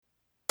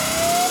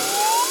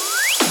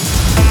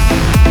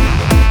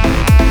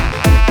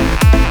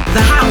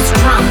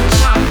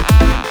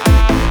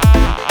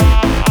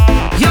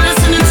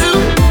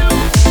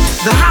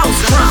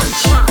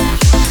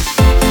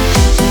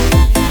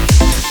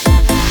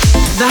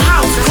the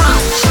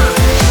Housecrunch.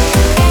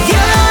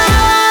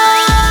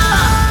 Yeah!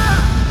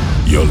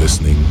 You're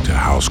listening to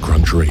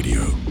Housecrunch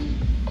Radio.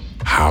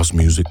 House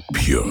music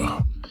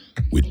pure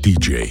with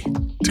DJ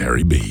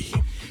Terri B.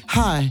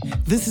 Hi,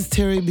 this is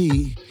Terri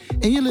B,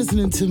 and you're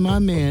listening to my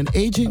man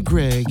Agent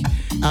Greg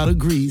out of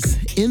Greece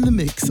in the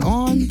mix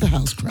on the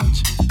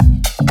Housecrunch.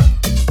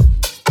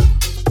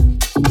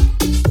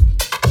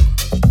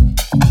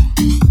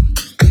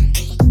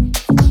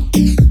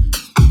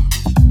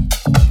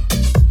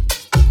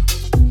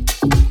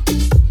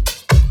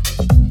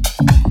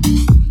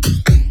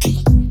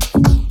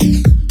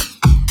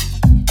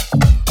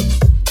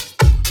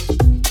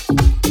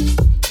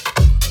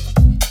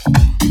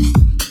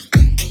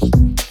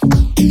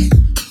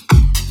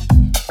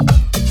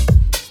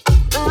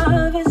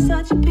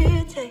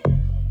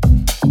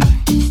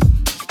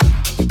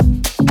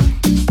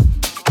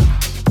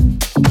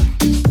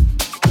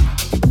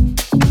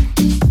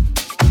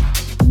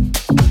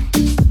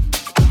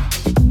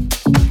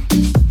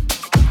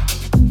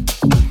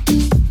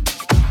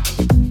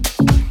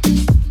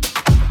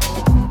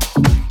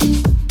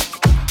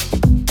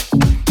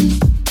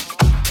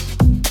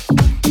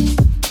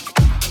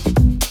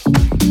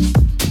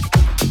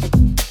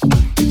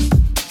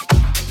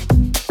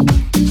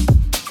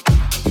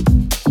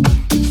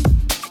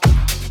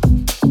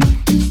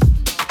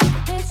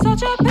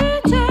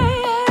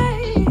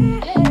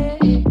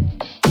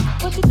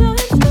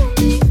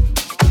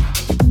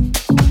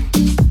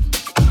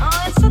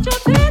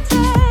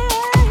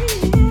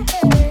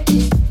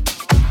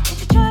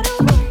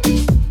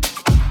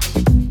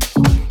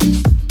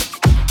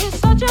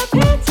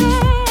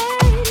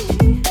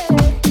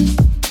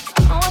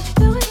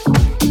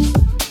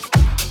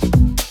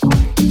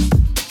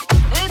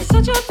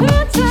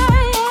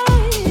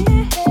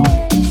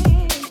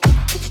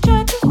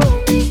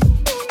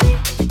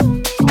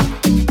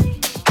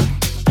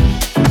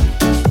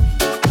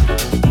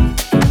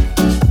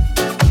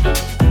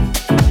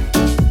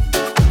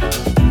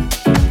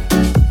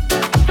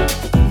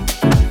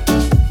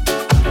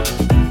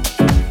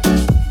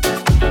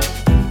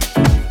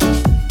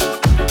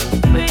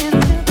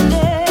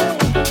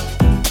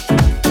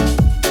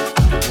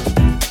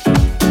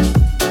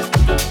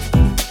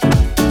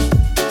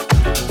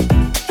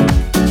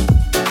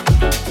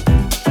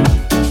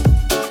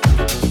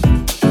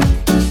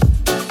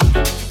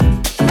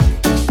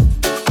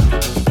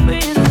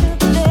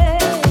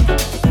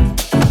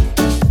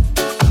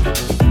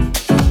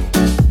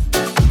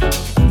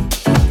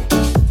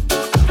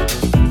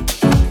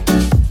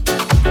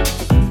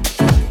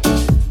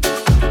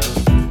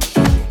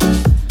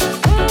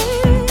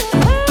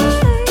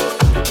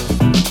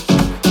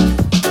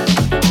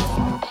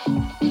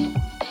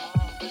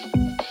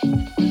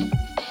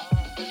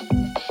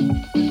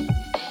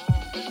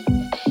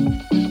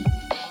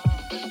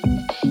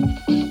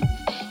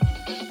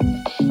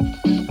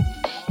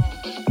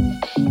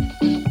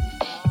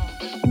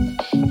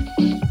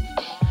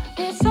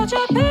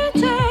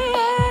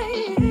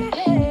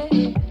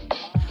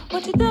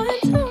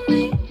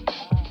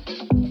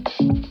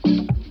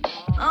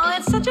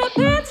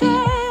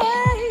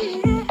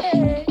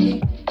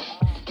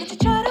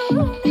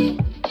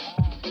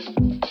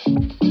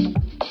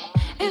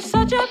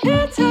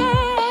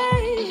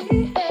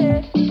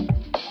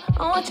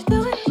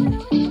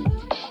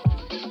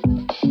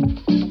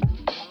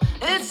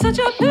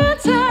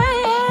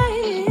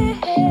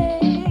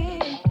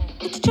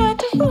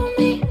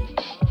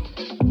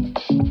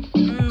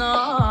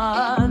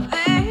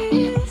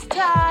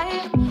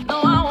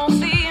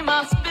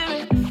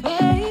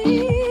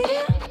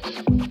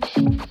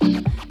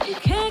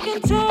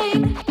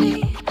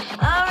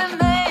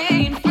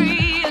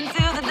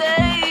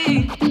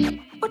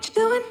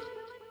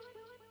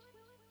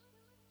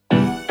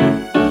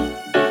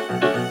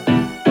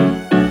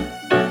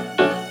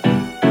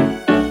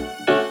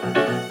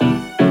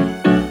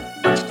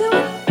 What you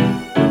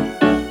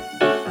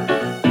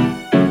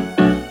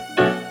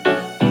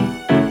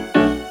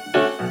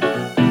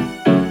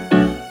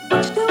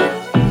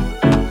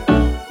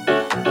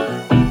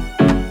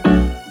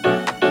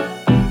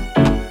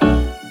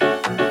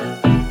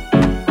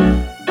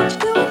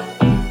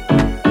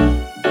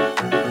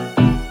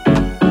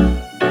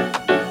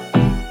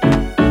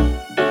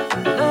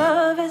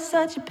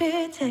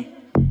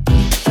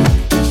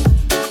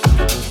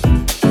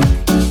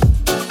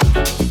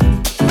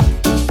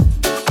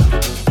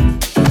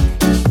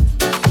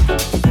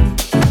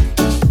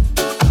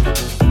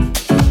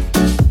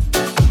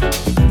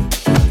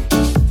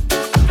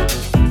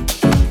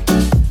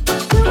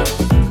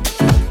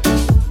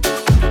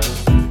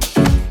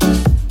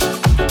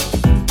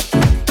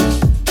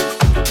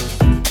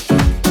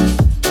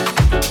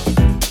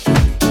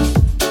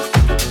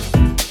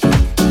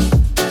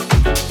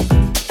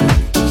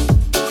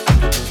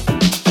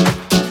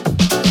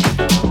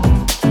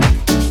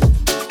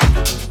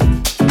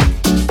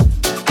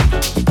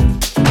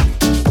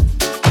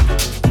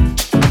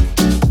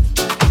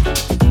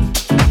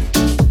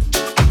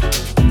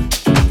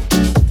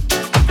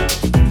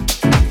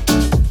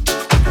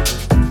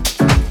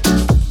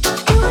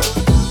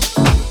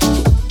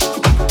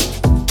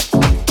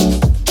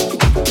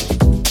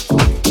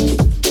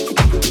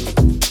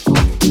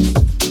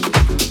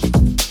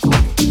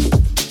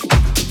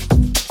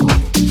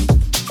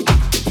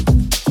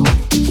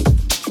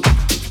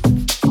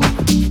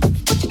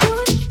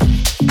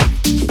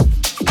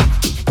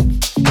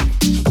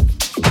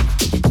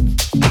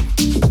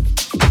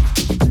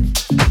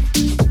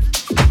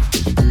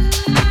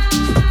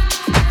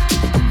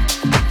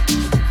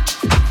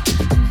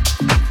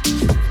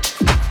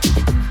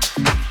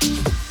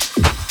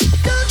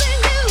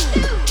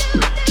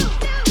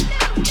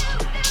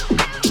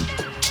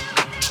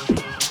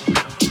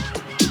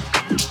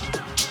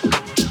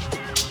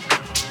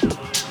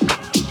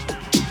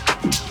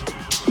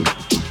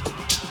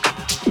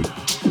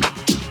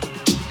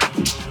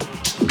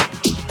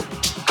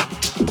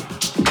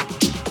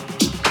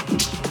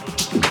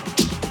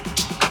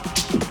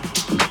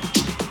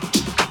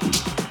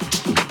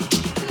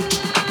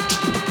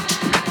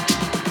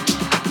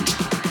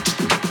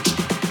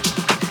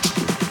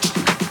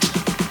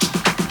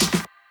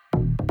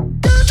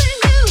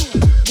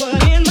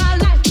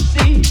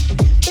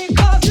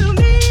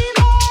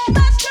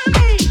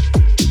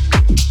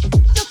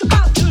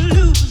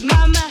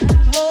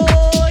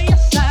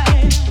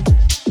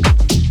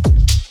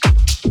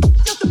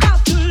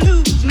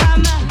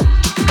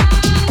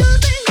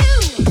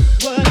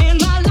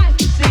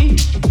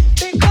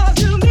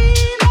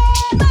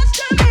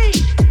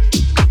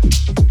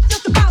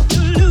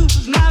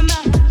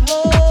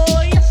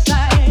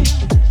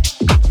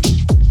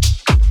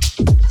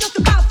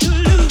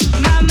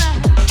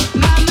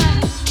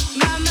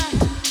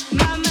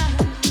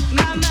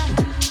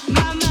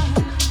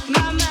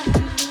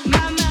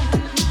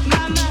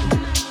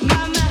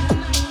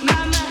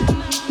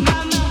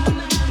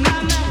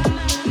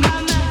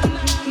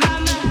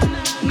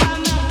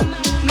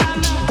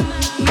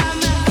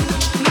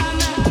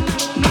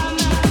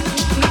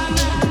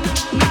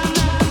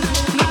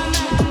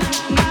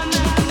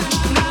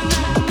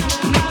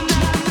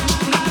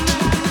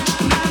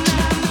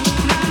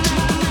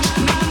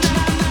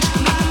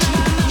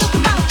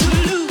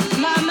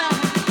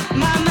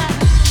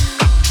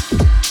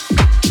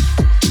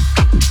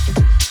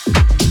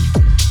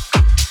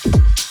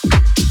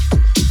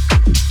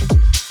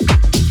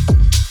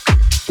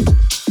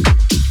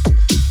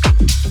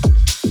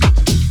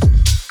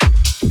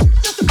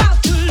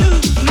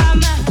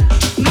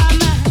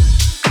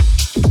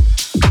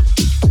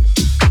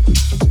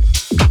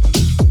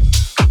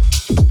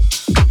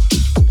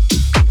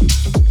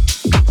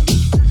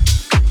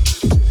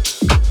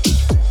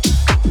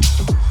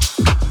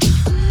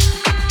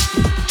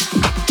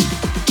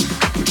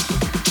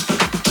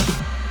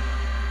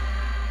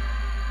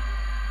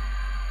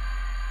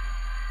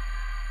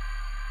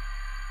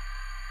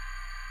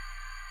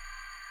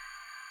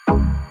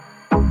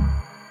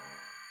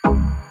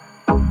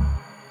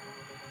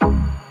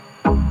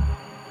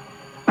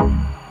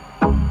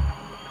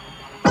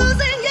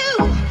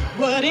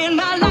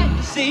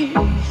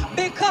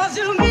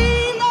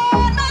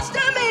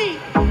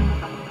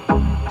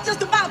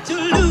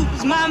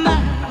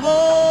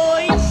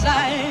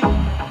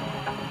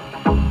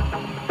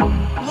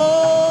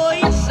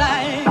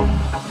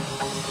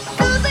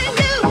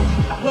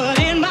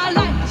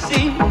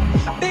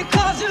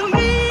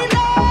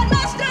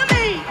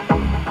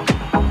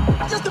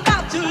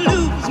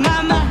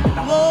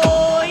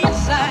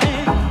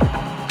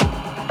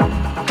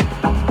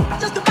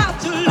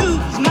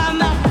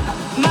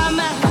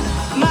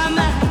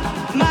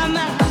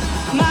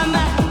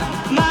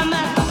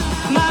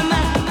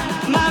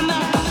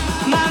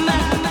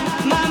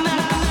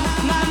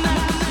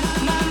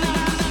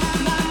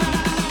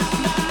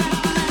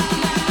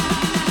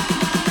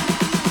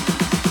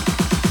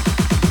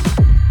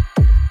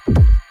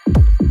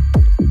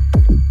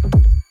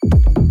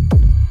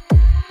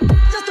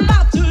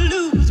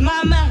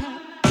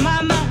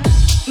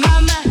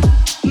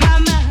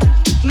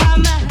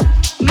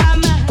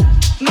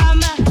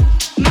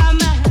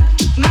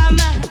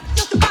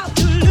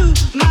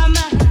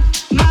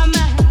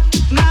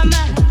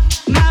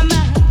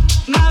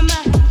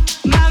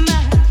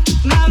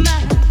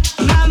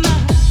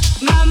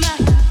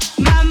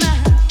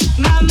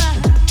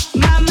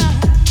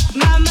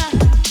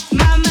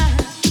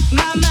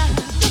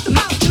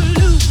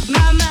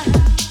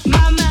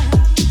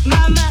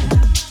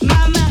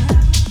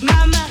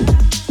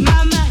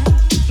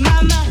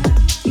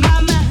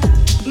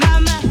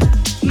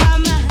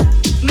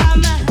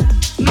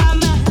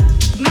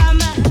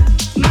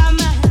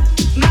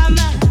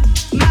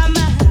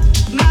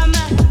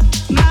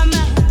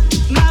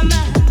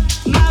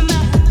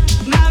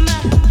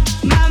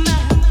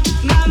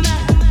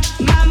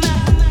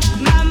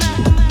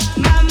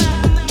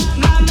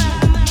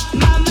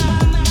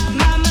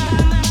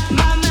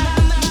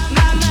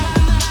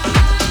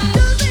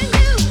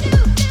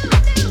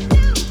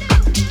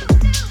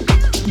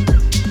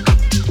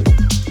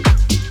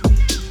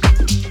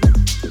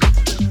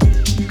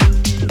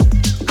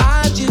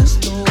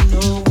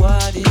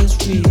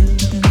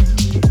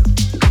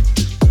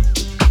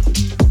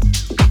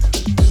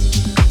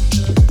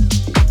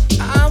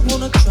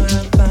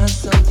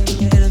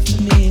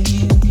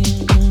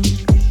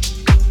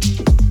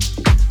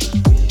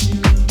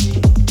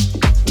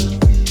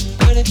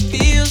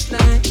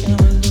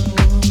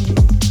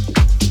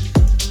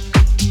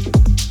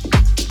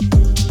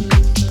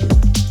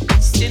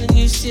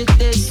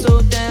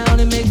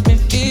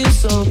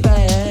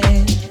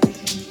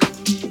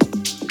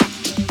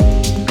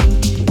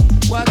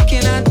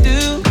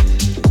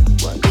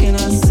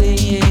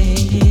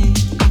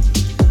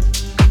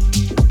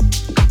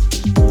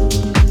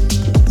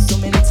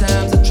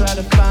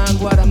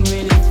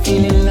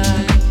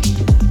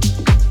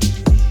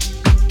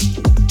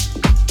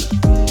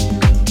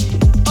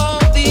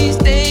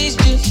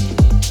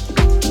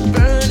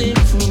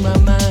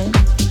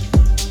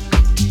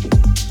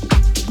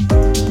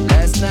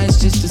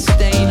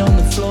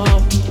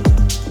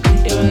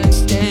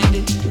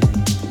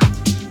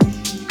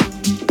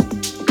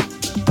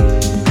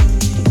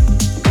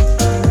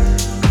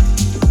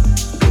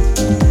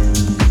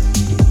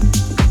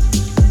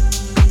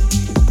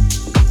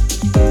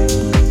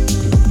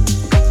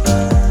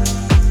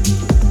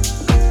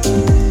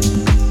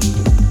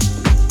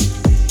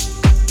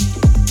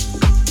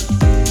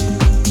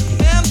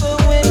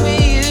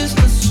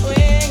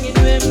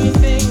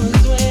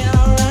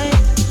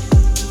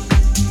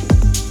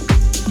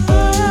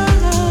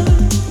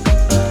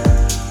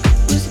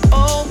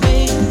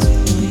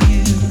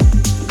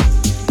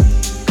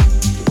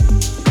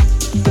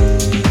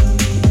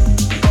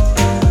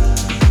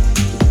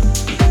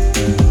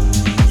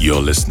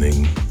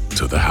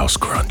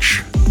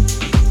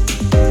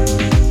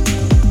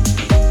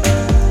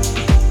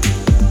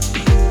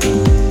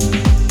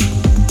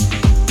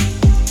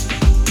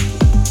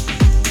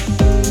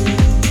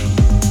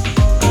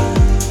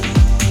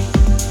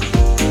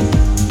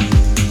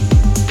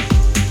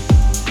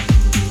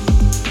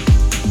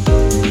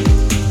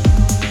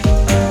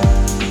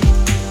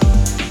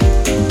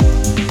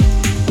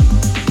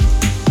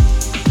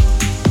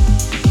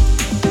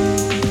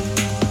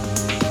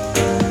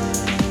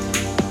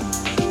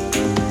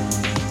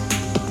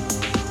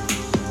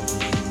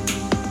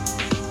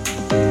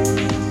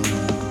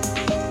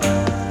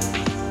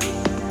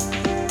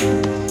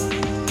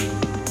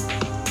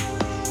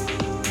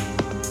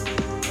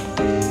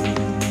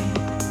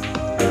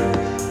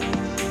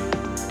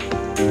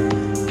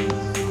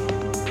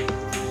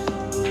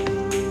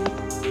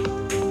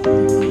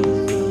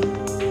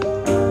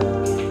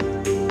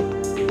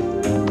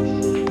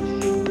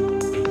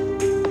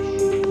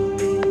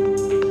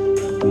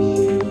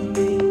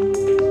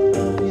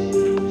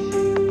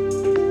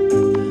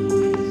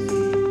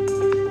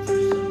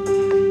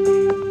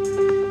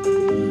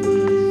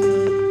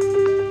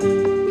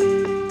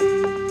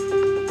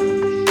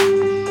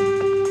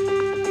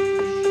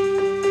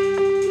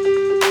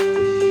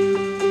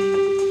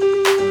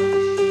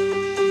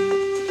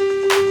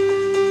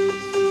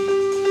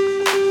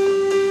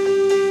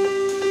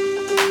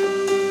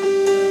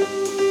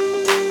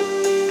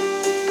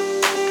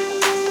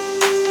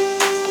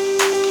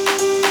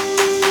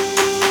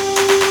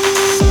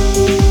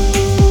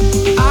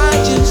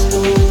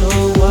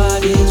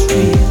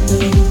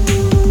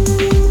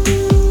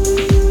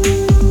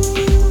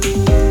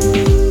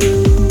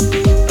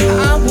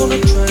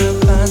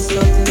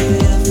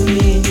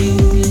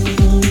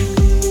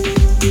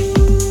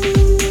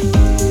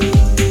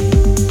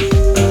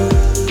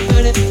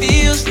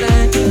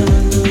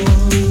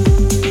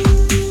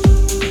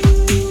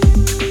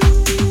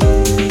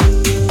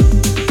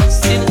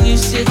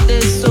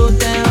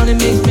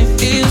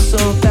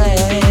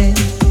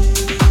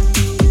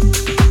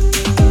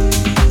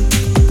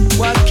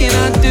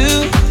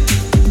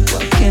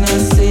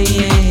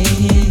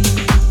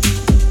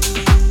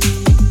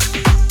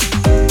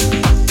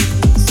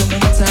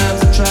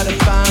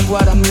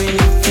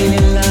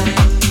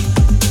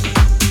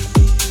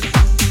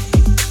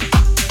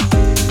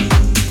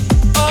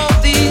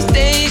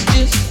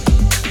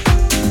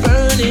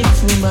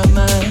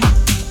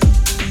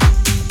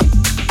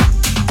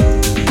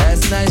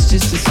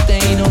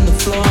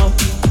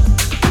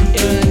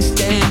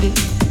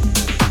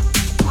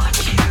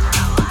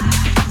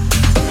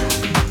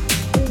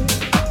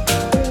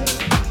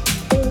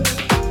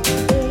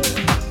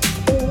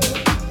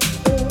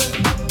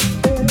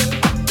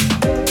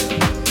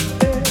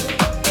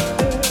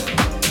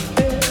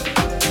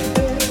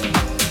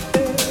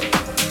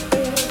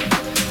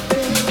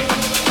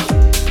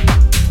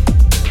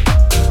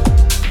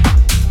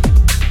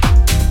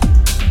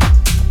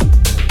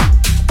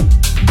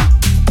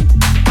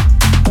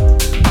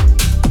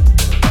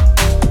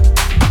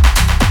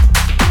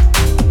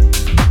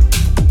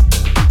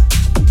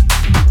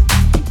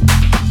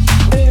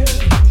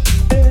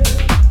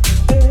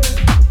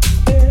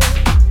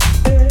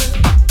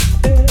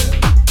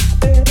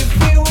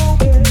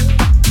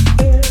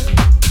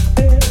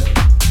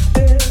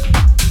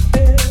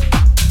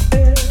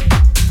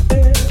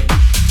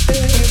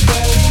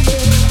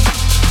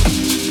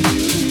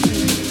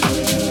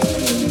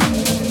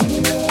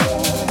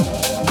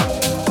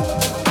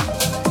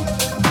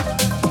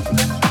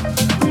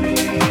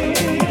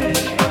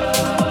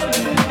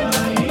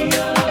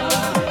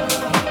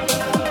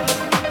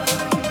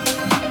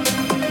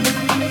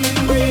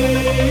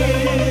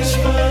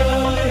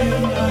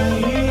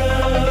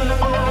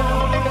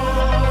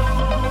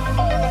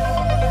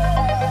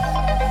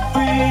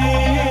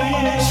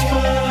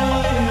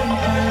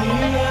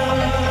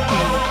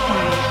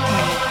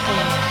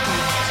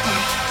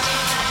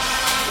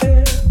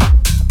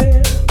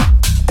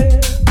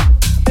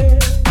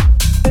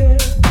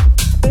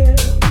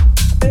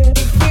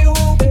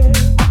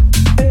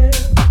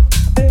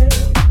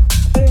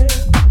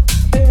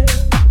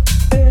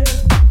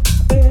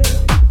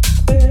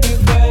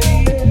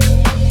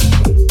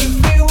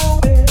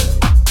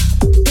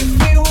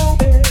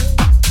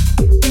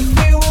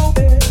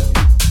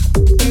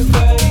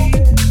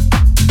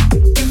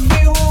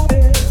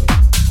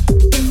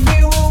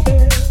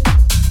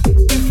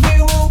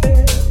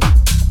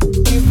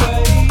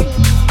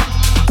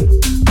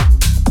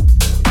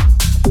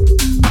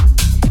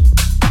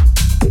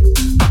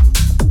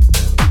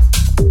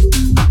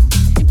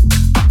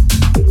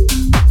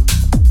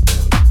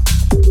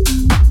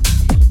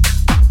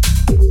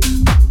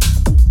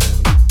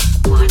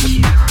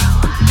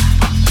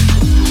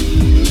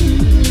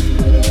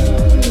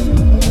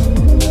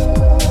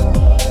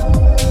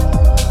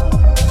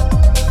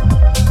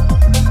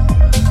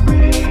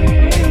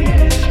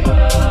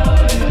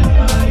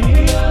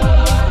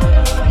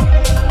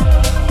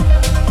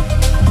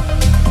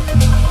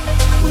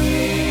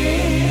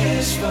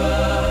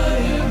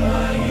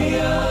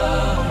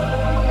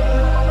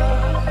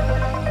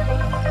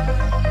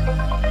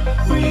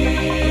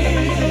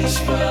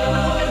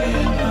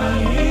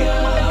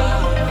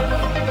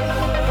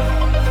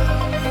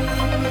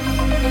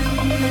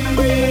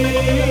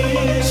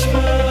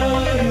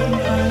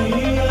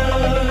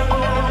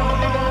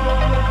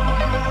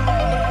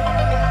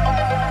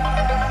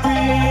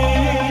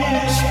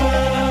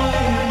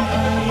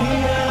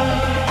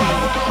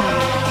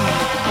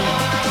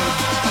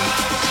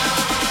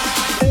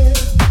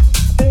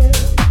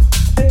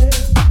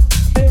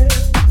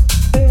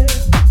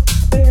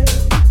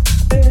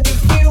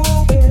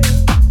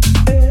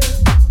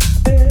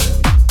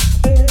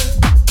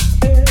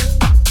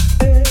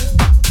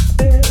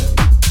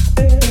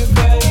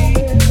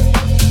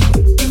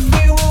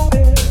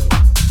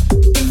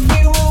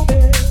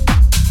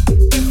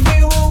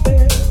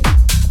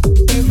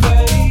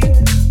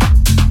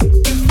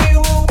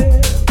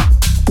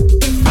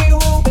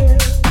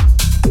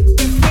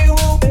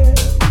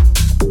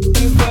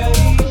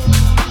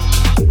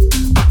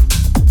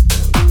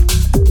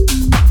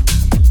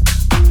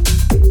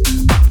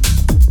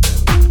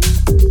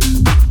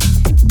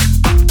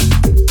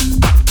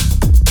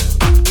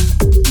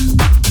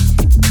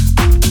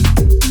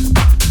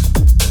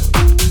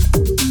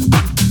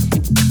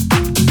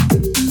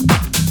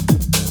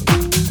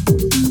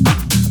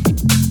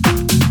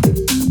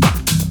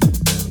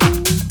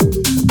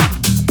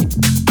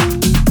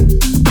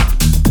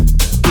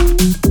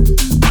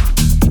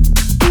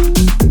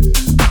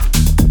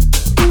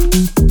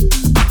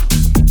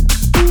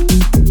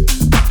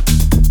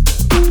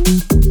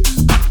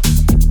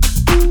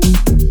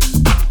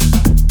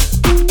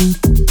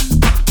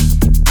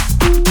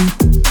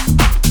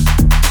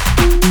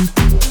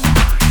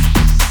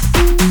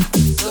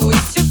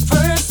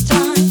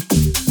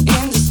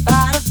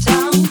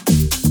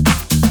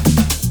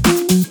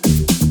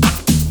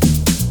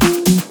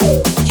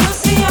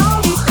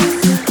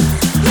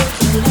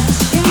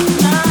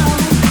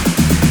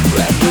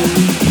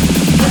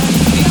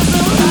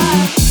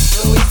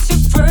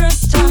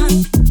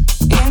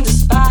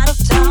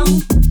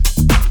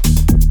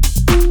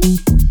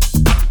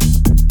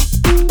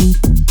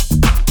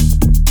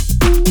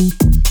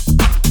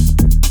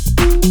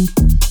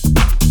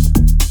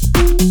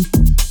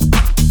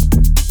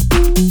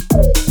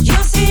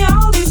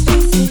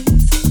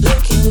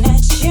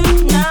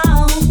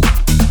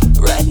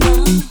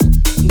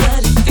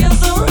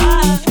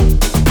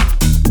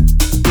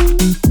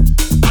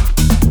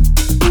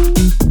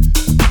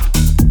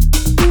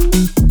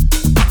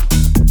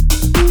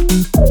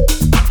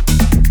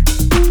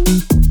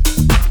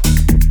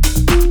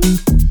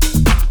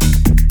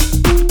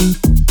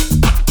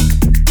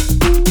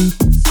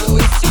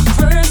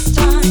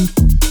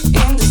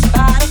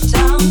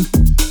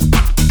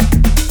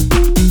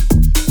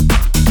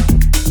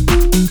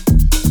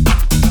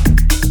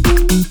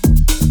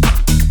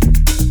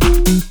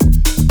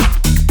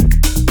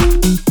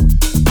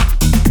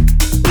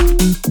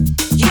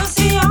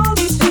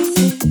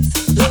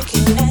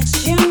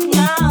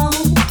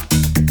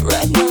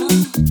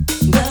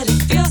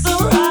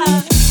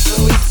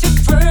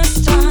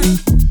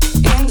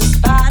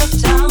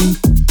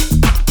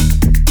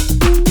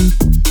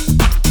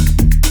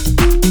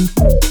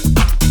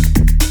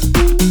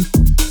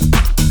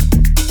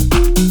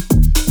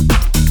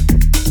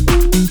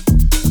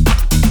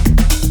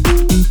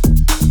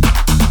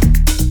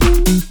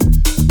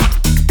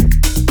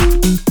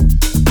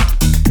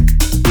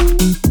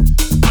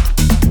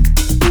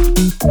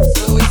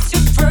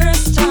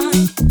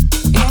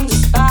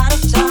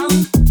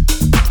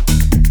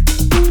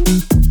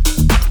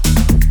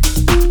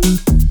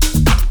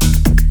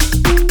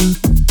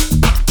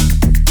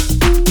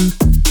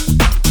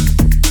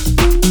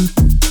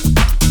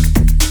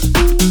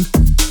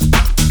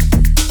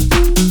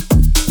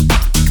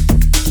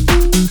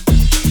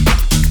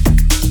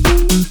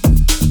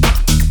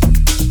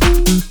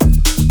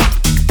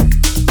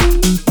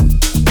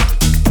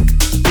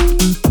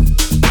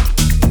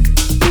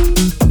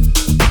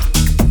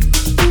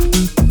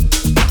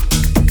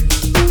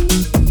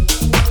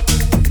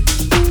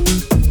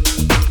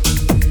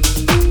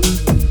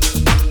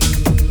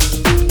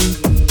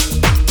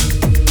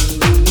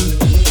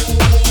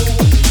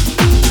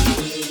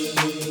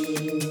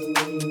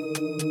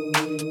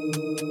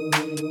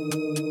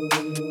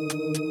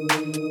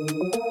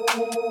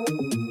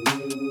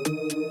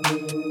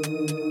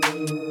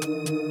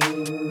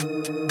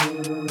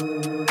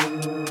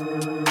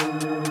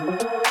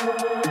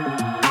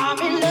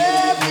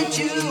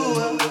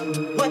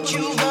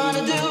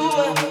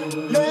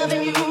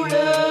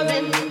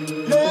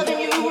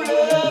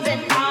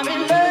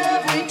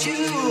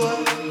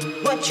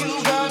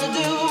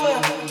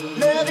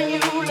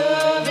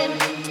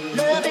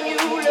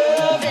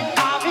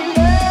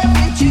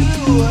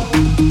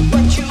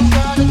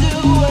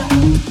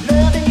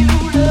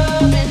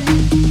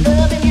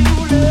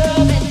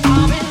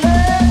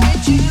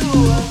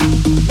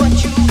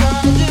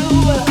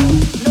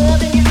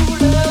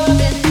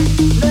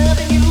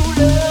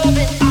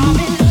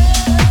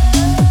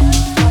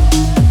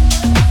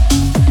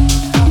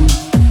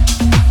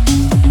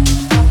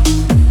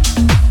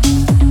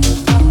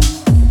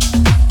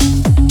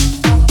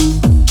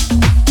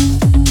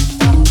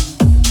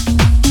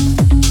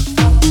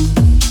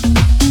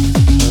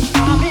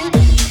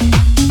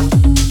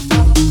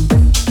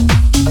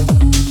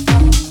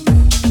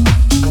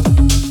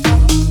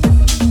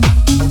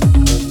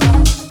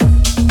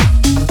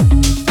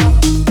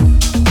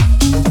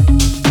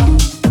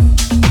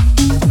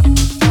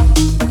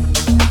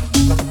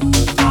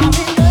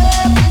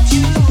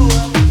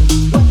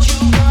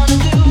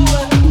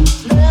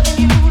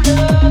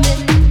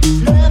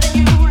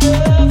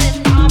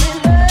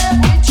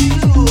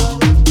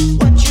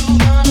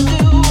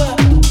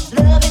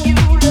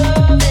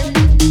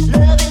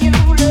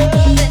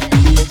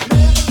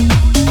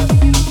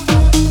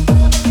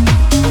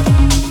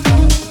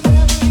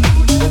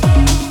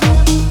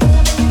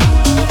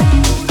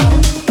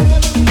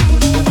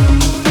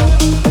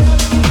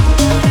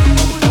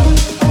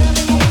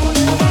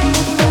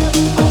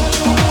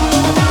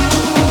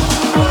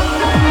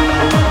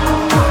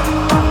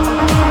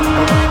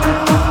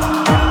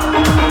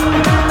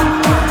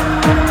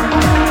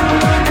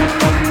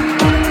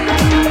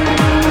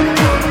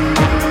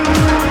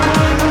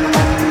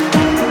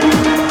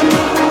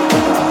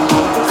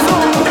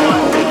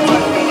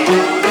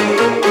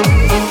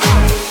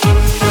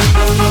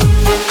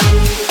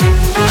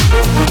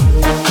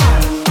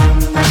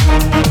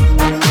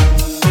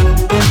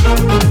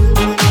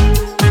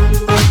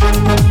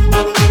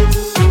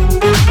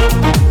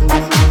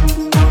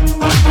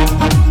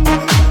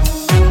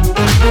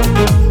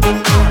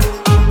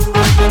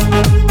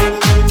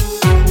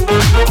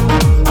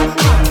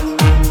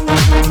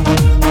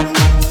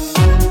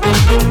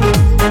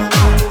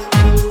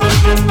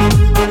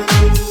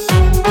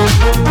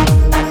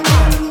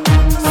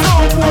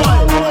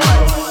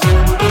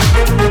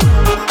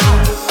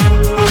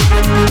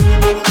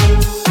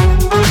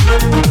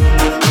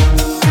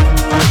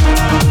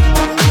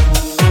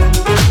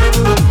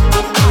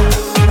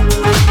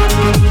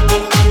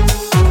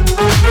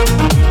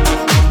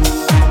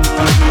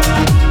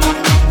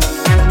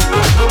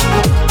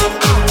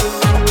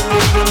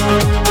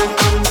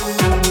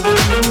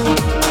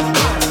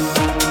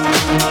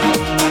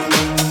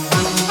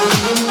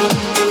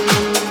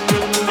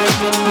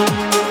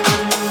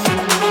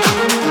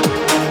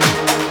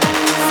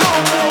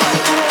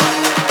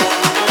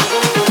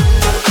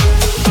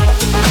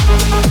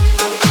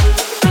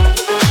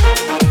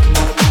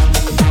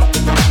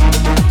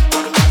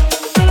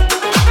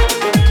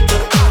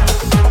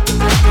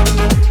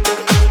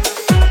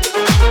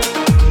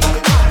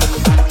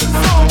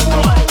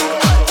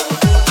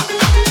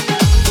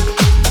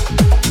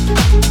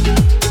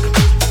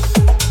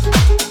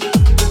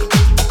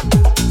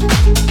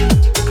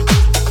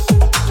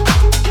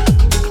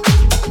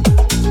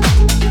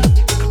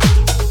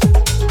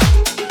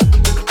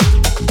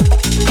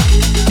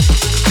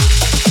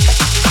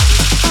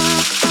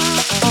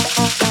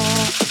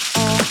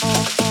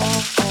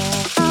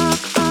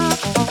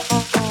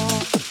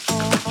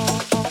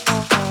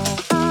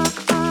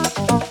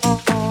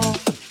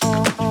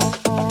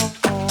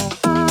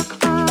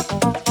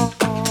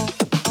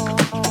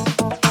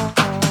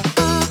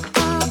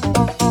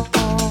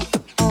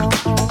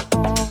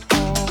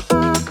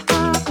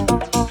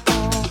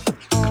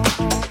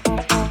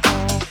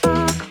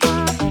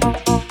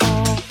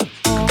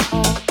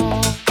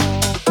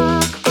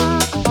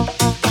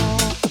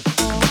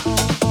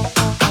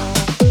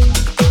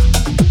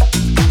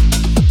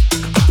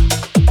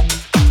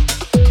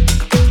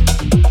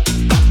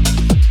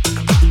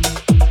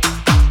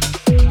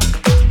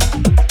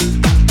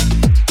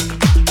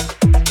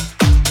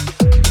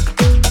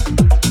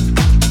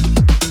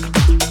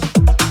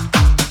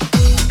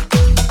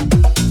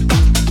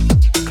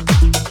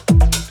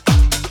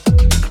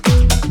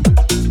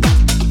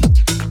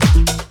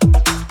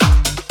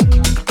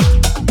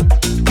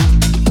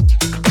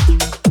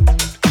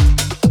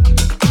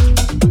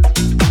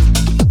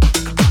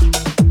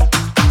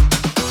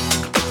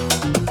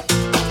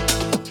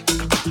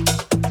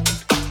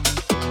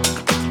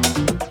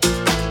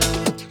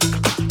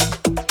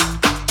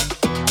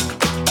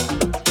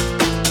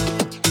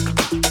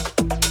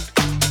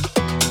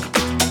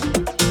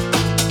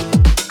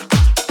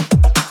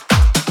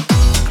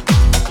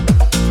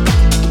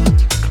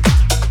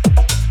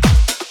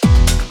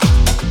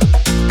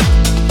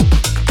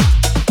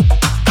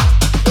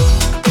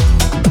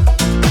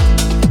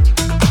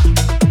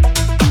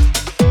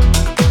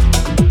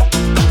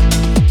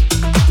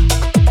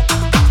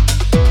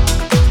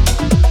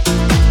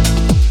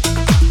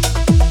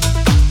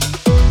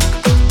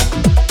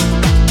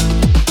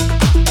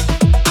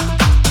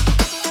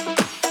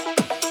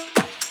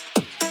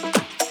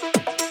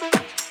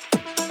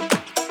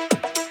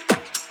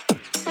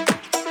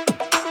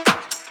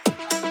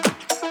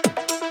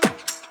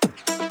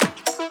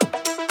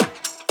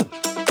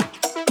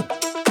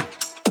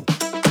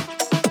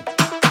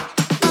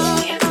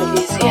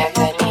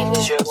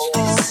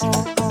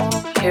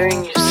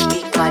hearing you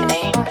speak my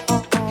name,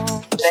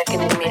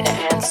 beckoning me to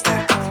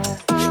answer,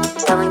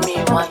 telling me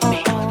you want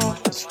me.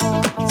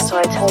 So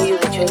I tell you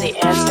that you're the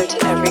answer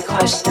to every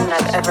question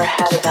I've ever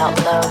had about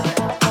love.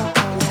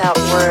 Without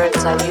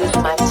words, I use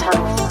my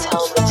tongue to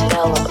tell the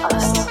tale of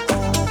us,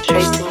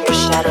 tracing your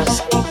shadow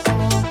sleep.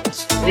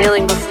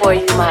 Kneeling before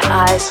you, my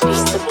eyes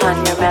feast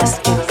upon your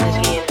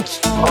masculinity and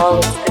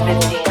all its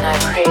divinity, and I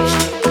praise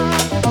you,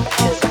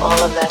 because all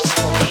of that's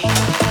for me.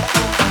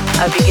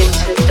 I begin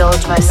to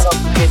indulge myself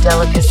with your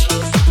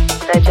delicacies,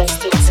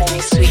 digesting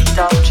semi-sweet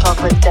dark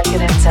chocolate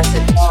decadence as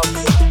it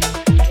melts,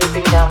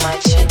 dripping down my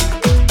chin.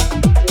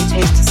 The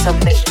taste of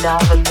something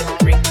Java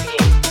couldn't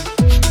recreate.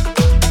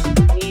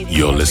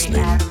 You're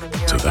listening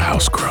to the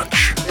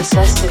Housecrunch.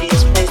 Necessity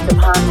is placed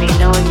upon me,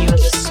 knowing you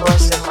as the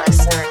source of my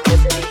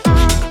serendipity.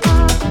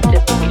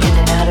 Dipping in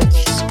and out of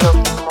me,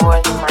 stroking more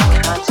than my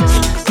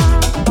consciousness.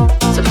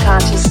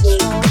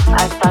 Subconsciously,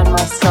 I find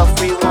myself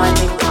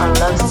rewinding our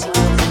love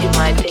scenes in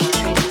my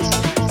daydreams,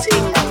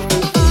 seeing the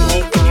things you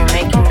make when you're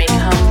making me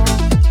come,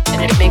 and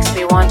it makes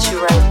me want you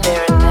right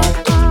there and then.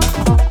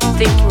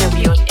 Thinking of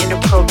you in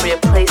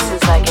inappropriate places,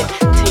 I get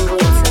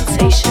tingling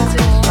sensations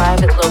in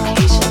private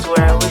locations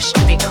where I wish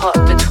to be caught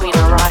between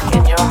a rock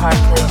and your hard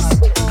place.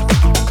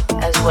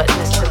 As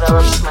wetness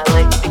develops, my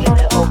legs begin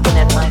to open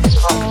and my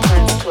throat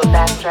turns to a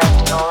backdraft,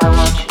 and all I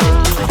want you to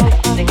do is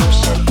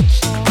extinguish it.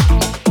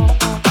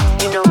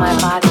 You know my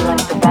body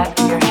like the back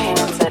of your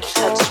hands that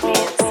touched me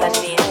and sent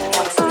me into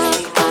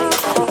ecstasy.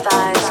 My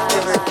thighs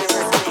quiver in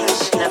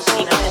anticipation of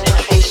deep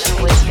penetration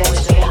which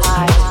gets me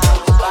high.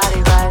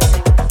 Body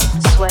rising,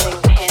 sweating,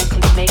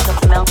 panting, makeup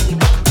melting,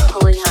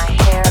 pulling my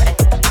hair and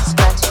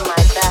scratching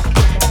my back.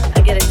 I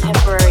get a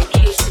temporary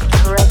case of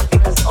Tourette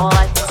because all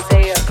I can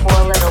say are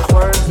four-letter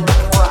words in a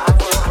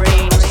four-octave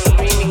range,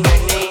 screaming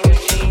your name.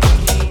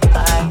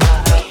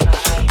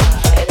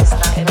 Eres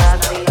tan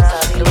grande y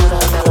tan dura,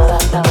 me lo da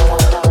tan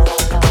buena.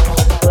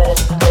 Tú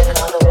eres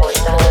pecado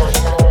mortal.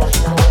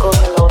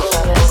 Cógelo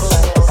otra vez.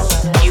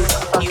 You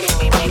fucking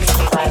me makes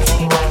me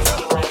rising.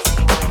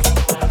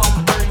 I'm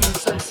burning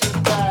sexy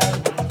bad.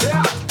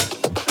 Yeah.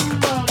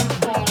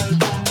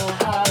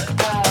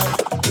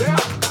 Yeah.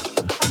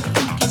 I'm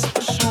thinking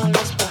special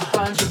what's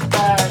behind your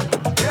back.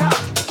 Yeah.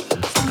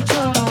 So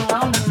turn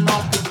around and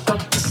I'll pick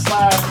up the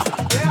slack.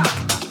 Yeah.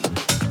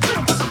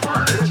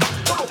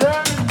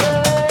 Dirty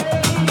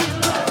babe.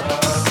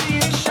 See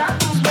the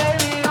shackles,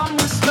 baby, I'm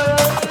the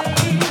slave.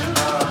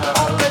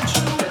 I'll let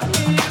you hit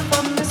me if I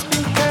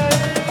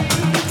misbehave.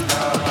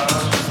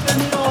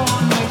 Spend it all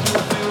and make you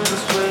feel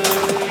this way.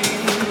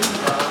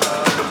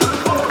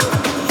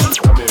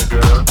 Come here,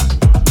 girl.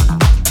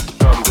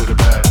 Come to the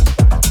back.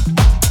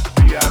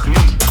 VIP.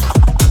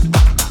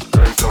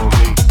 Drinks on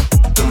me.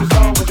 Let me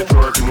see what you're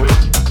twerking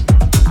with.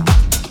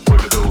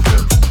 Look at those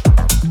hips.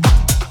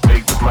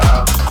 Make me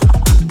smile.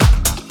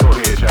 Go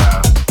ahead,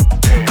 child.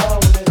 Damn.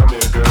 Come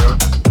here, girl.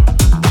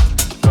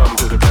 Come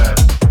to the back.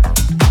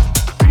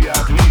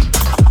 VIP.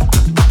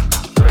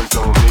 Drinks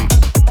on me.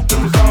 Let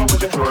me see what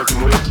you're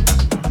twerking with.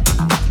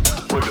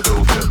 Look at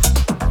those hips.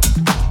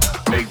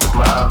 Make me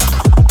smile.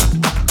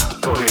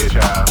 Go ahead,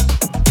 child.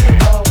 Damn.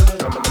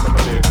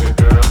 Come here,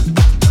 girl.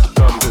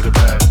 Come to the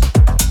back.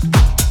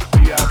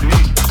 VIP.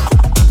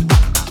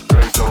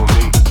 Drinks on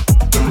me.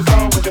 Let me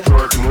see what you're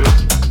twerking with.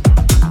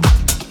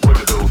 Look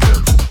at those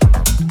hips.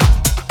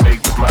 Make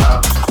me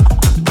smile.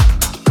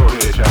 Go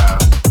ahead,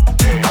 child.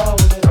 Damn.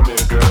 Come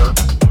here, girl.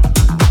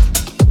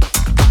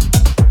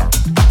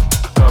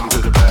 Come to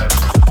the back.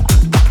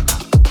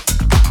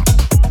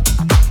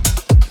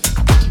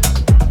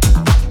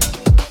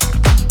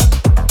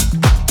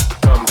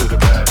 Come to the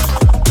back.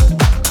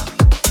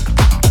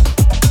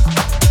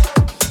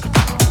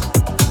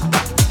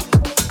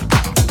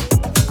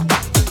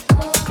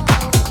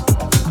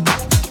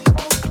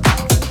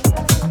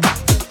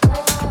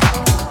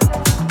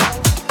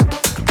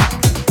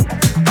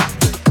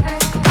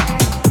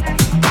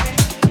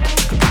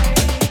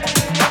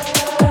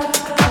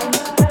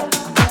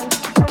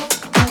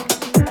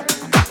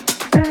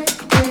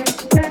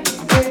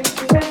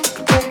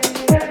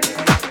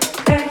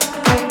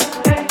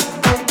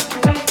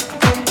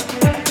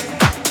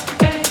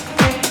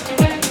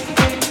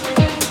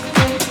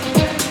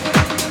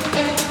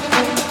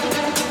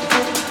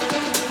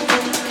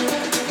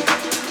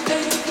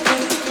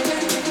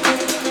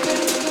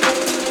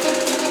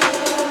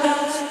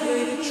 Bounce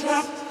with it,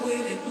 drop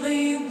with it,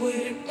 lean with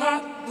it,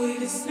 rock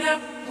with it,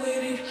 snap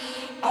with it.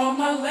 All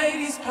my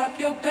ladies, pop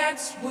your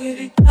backs with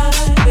it.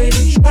 Line with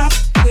it, drop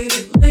with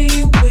it,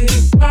 lean with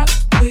it, rock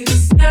with it,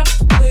 snap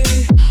with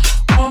it.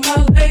 All my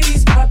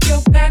ladies, pop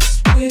your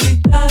backs with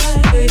it.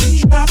 Line with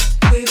it, drop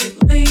with it,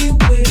 lean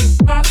with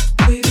it, rock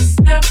with it,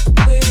 snap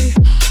with it.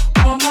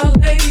 All my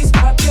ladies,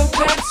 pop your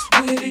backs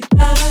with it.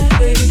 Line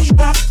with it,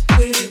 drop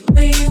with it,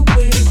 lean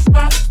with it,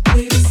 rock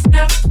with it,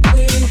 snap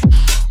with it.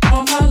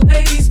 All my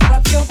ladies,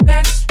 pop your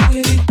backs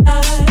with it.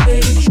 Line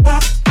with it,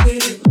 drop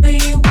with it,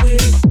 lean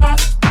with it, rock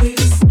with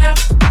it, snap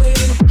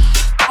with it.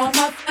 All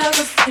my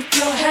fellas, take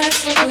your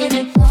hands up.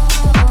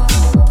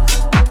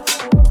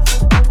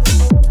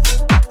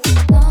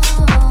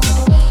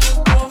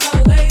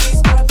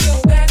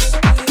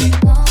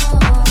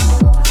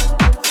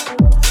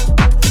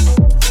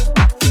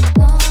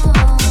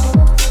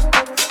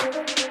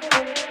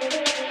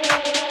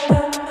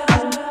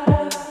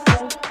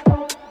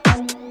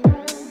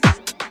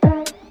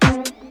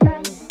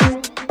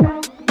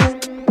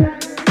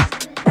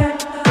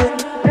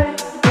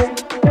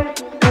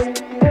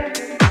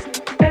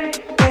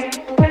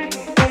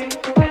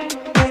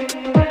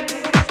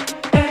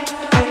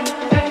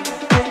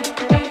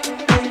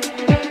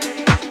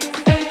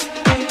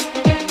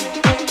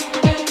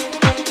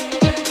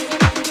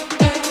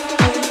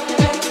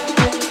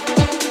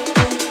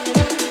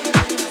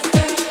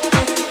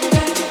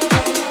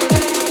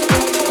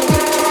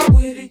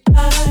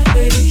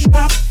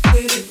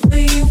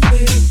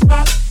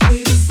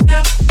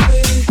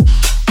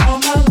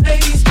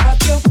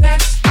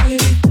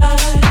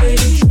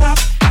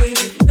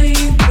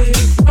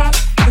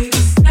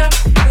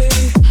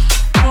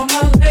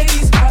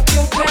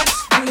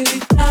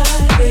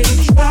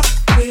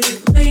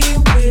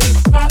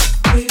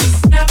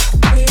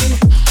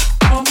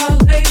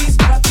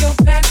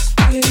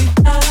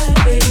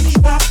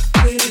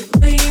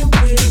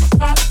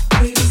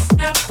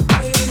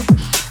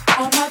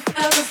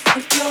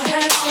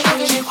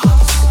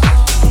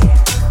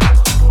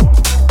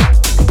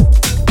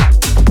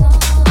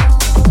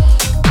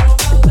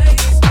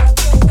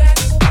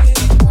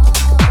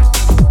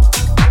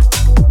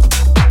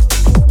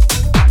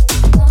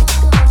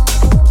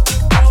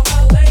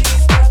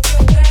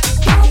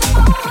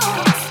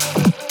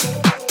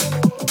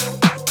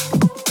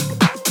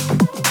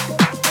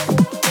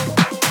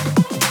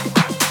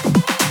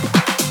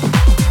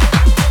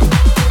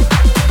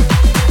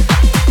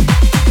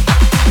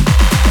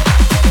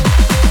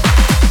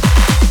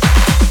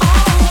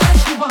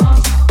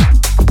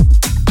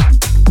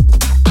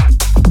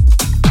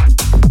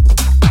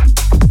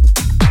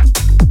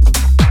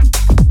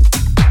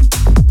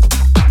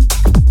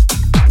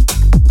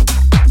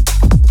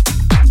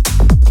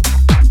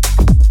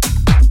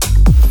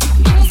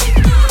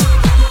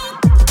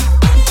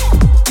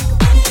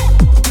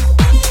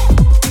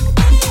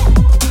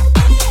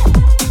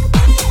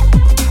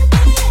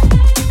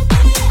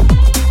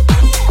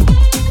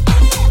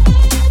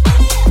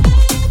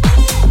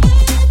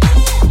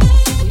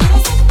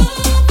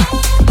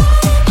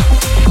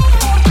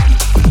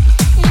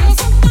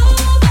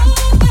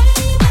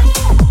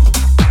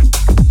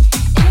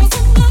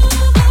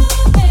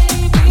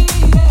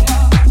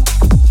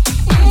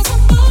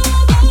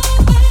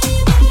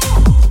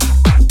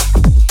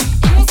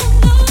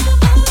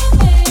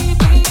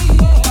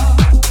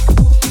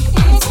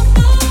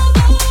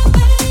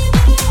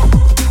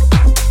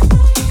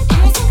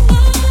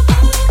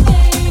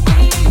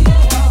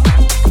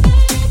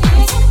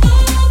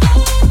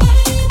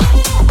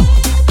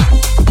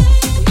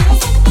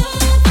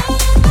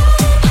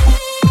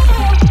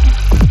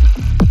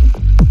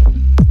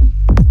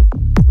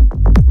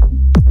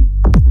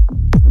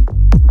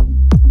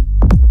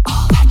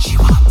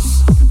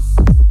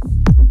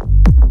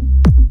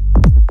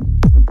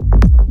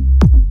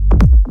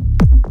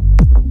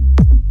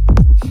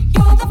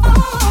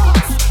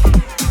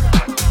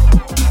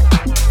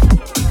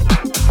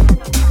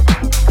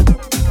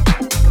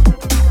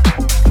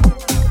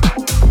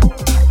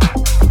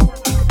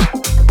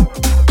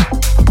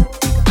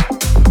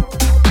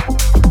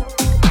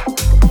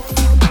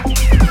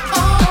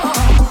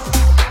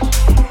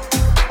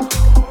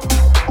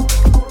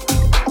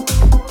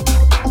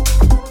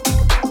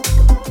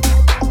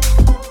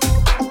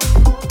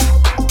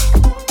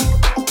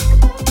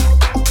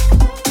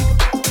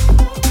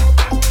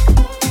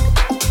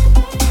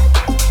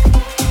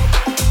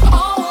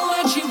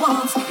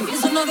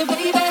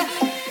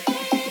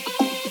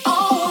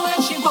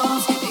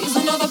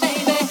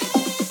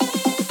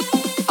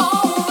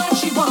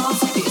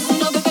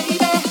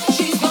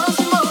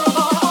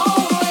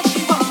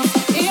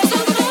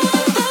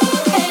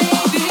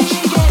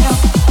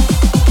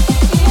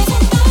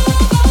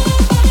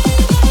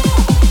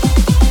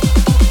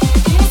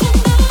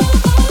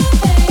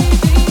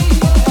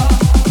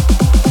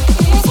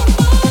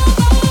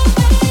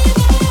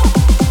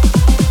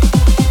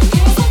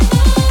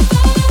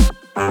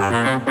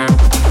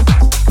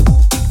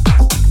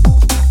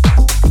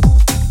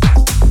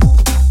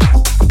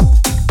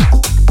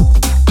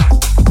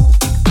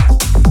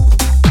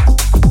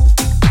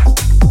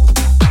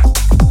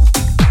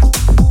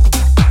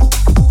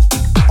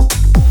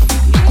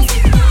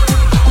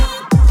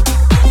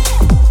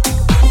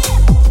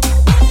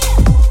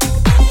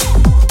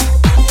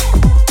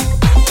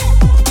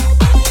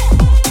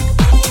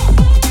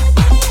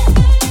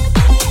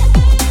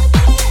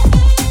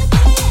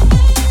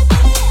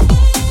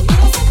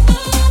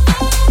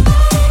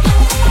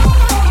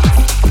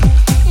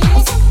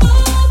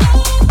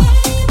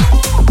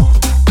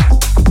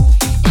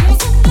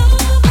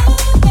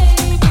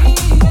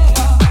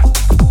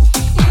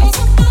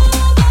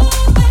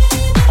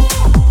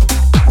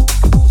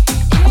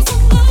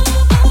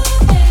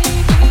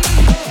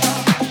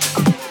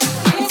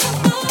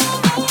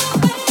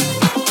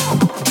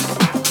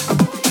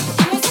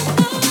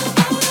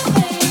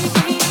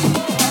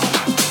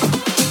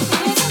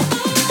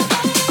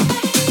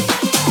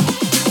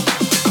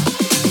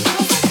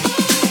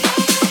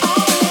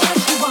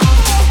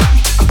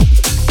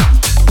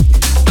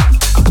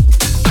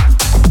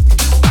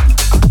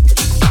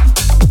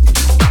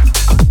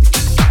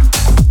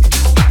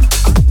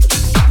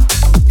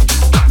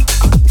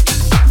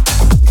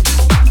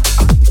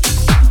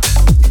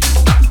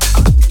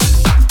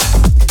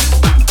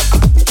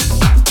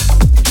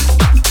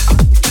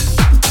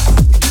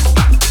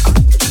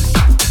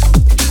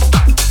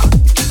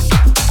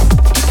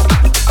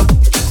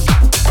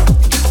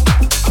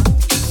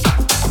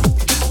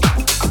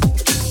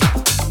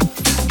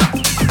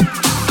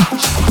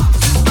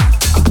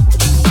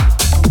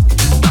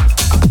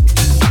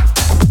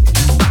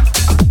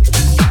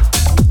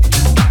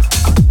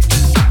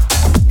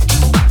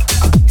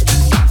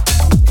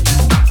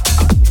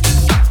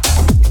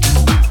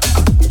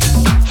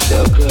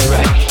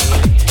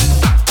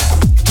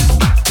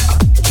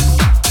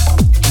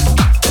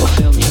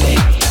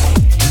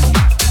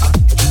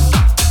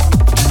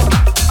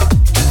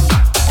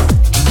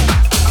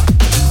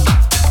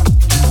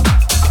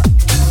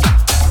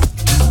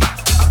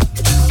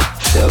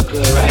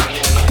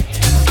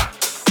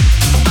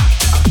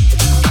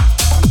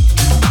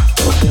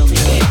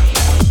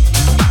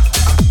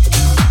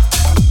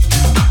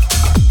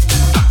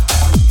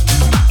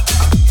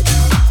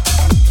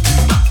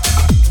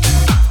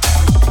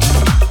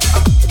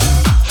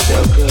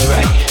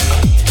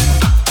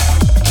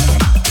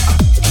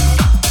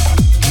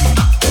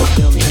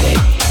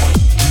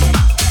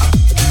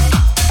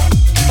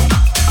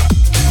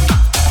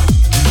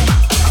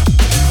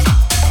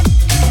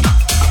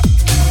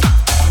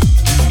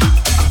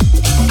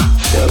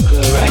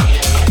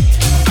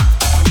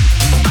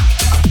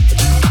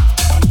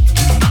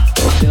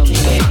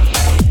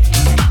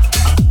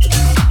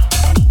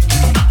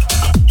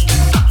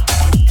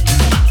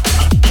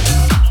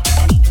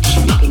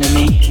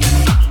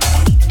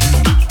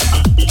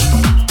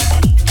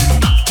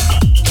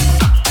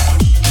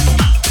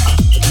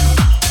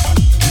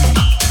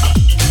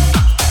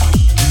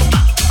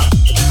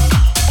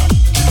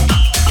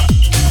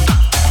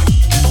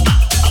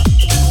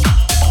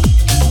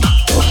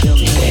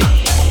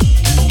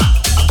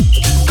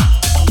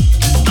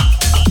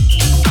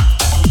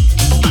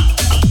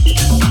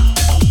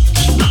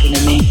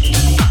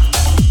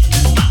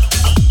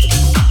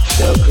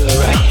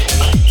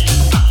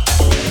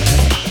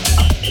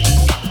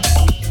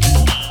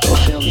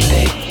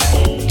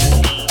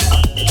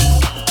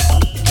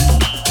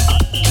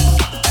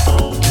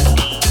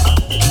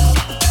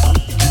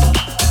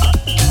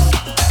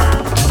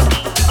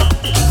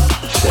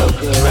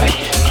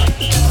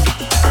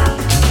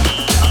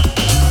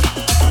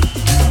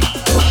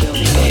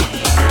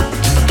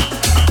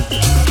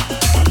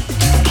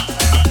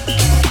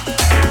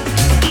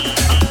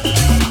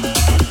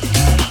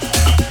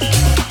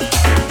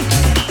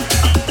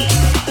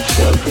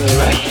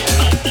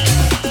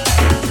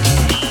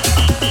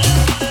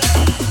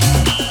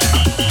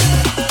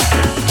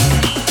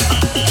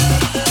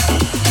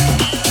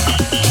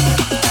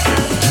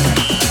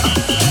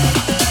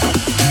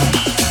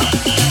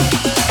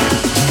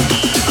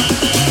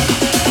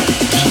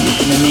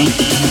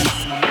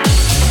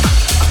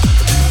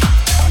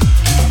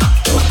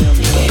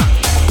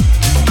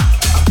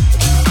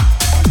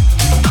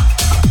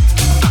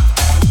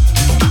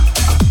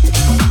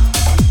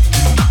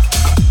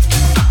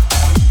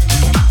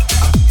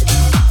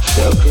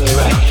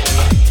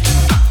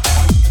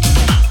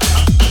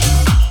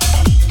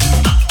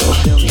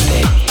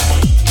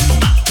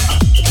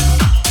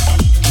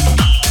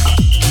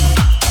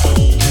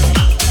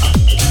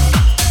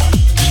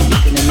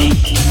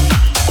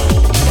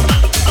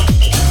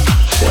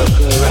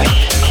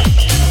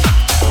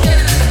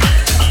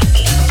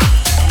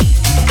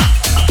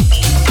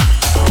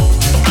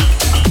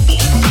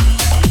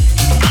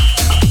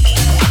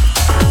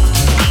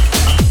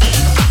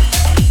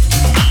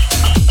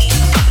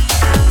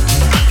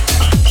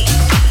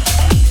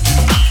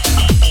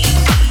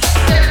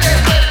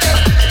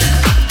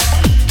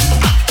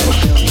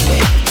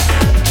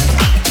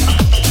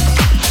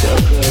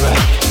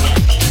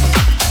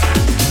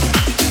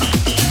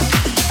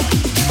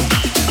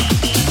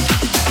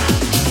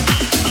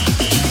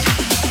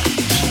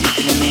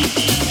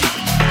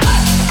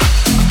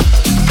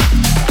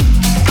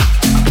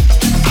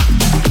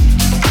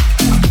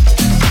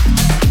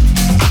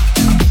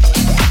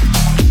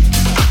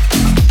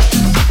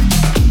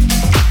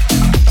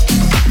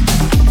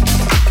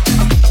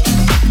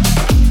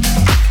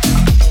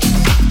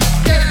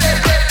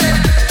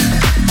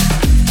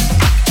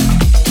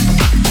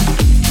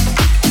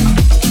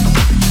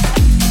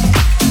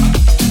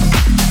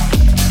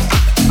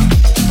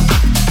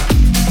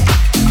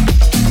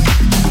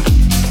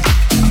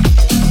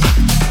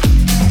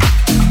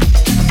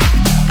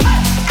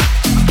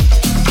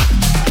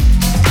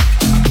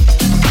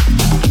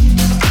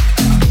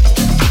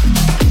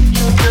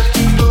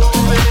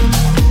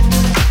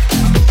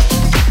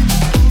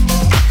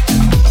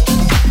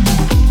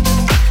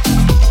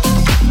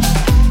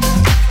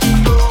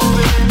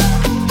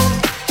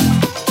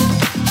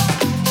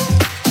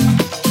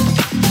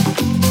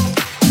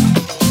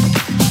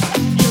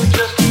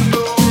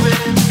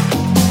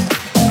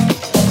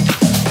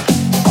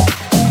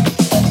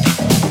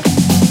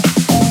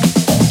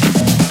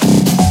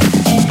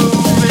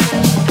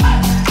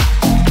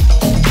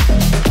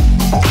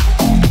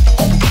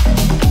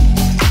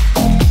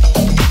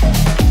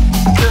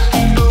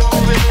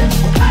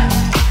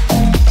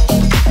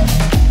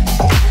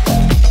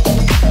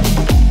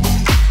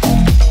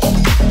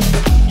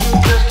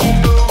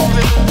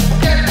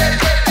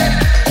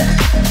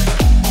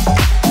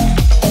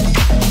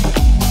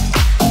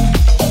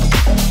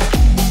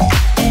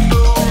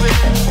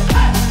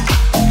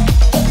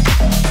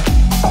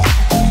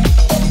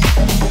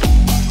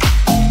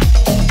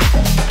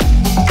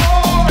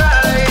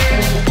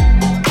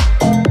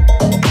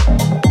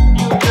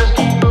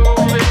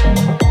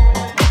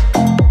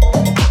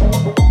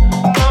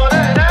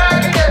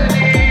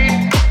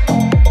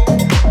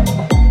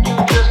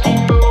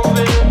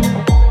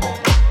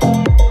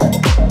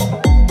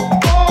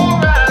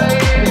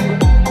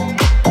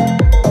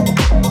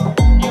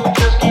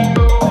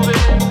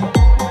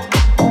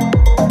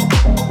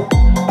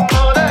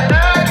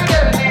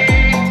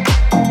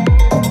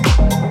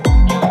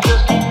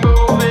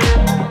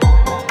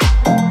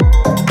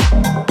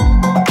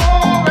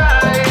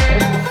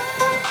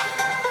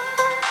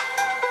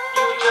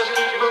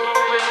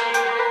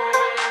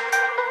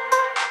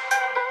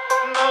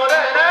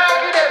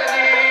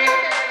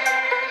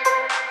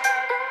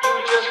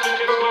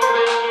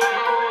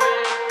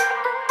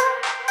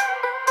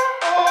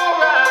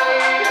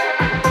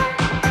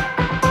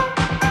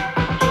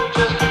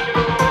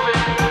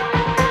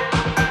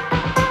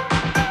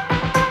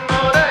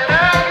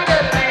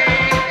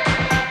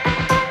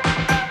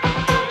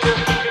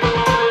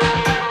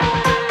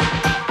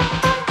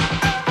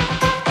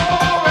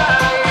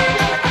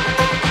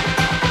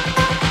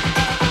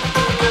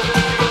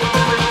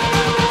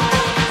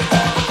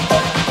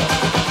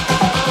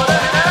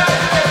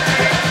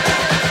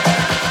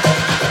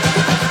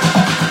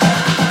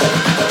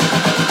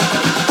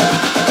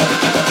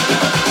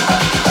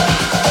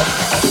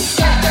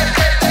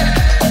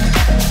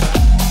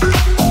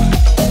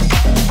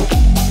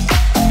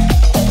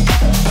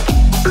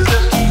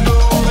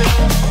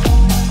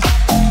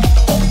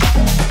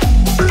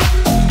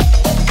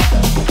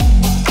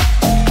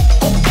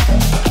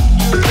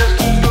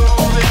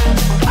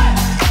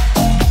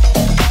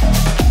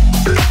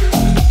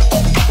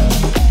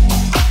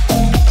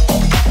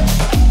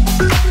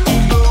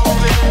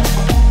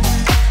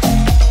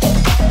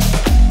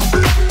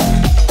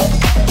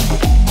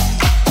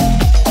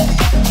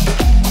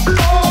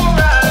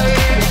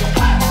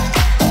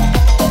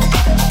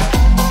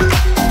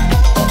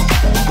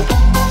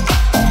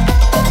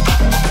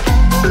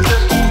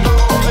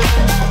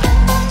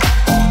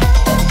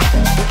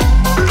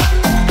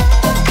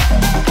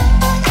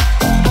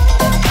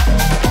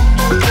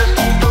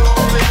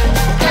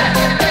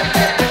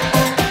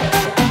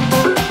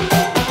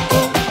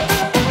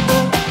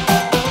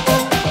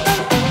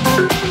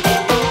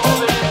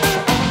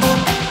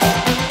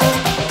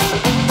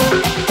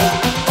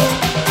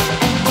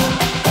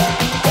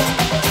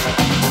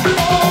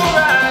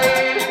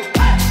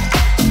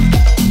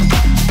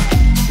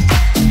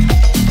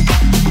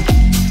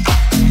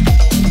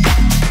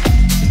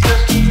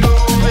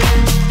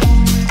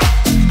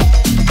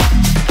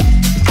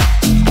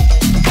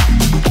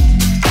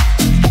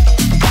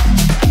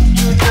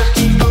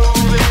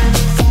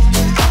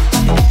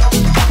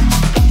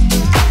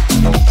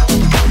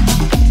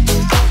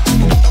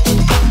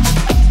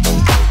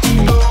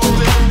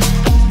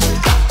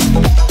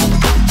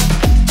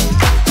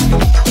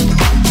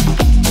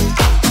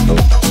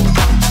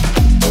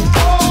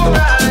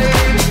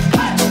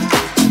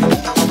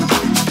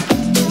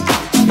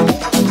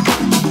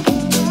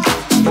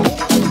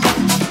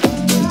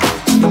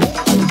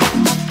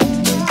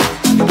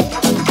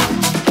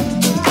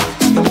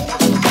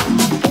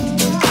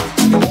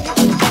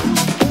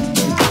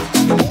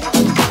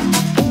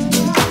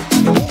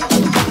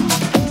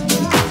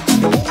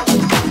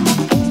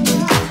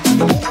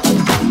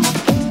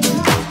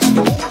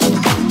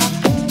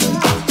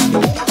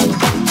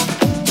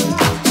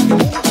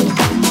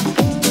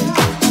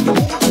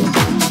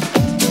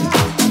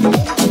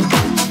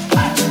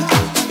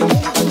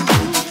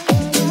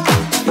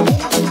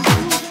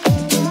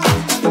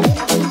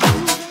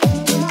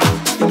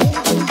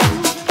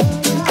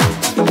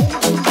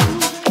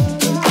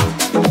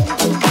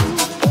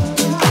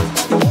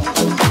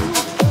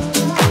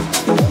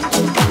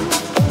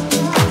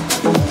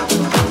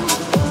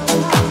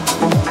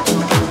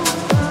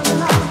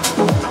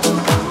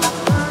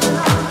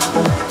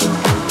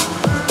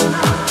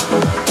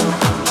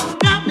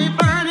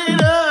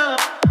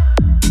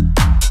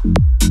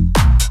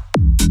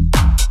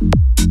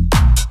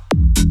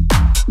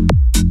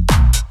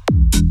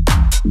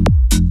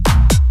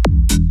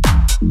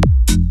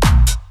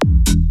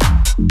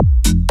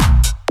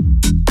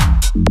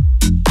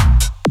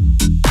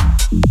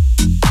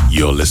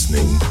 You're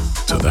listening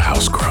to the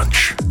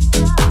Housecrunch.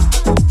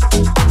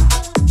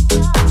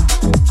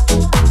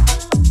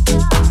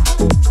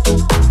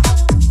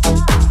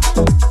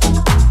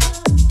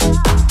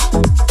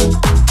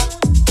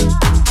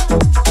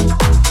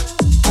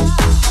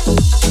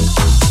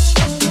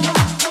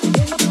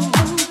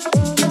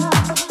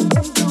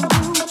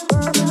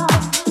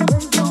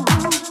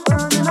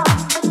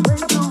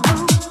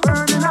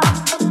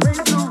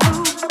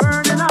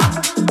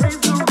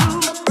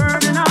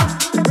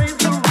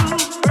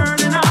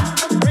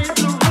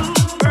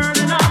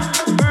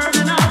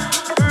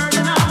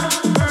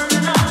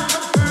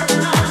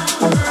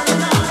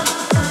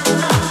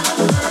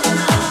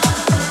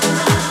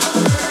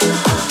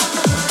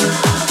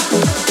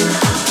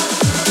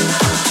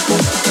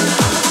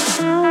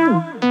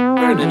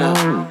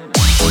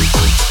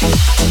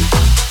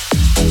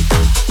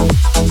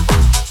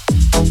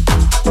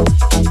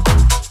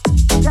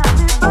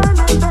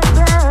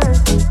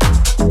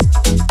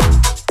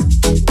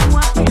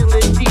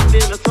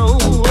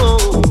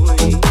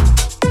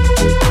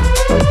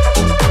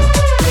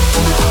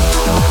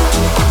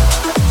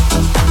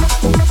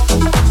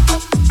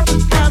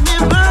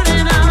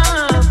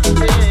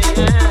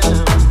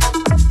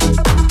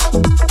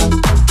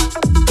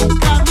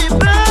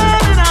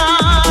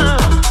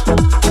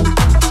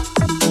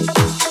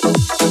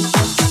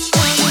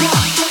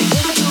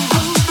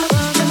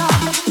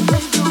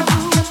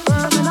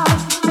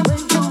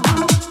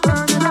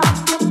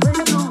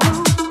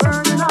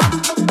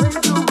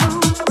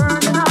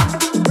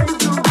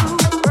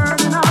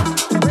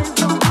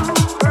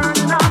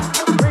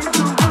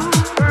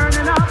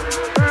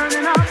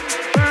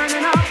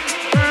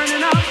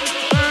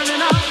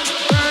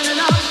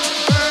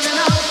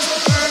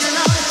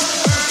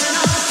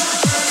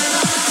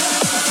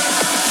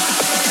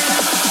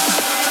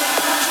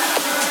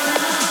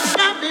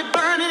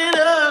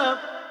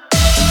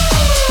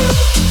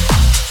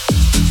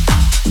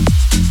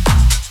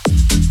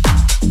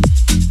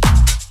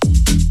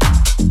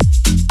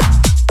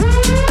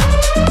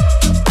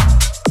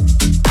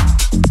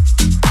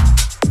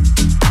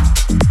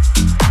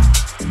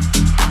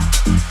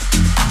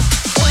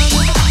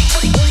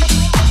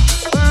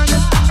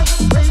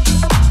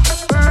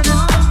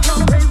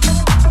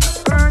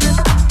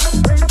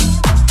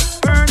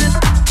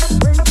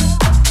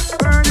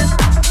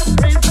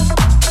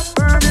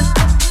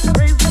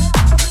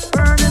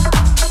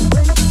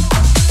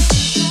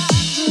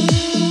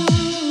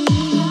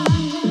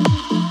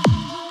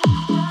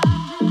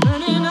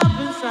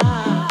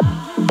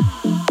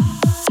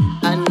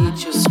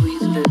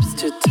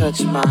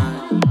 touch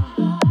mine.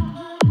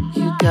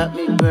 You got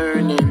me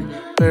burning,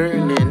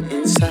 burning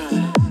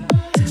inside.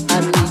 I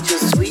need your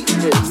sweet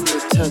lips to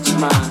touch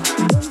mine.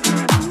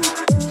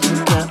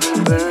 You got me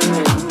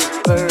burning,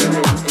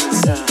 burning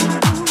inside.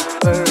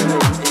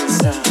 Burning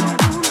inside,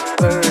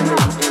 burning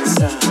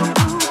inside,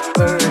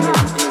 burning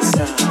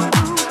inside,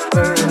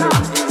 burning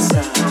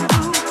inside,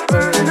 burning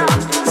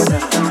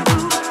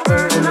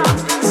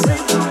inside,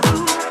 burning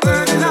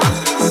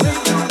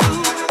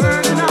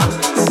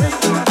inside,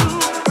 burning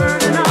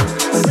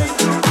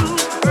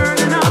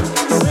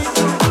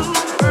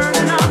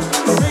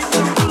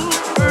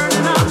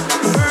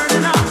inside,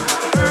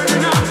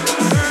 burning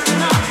inside.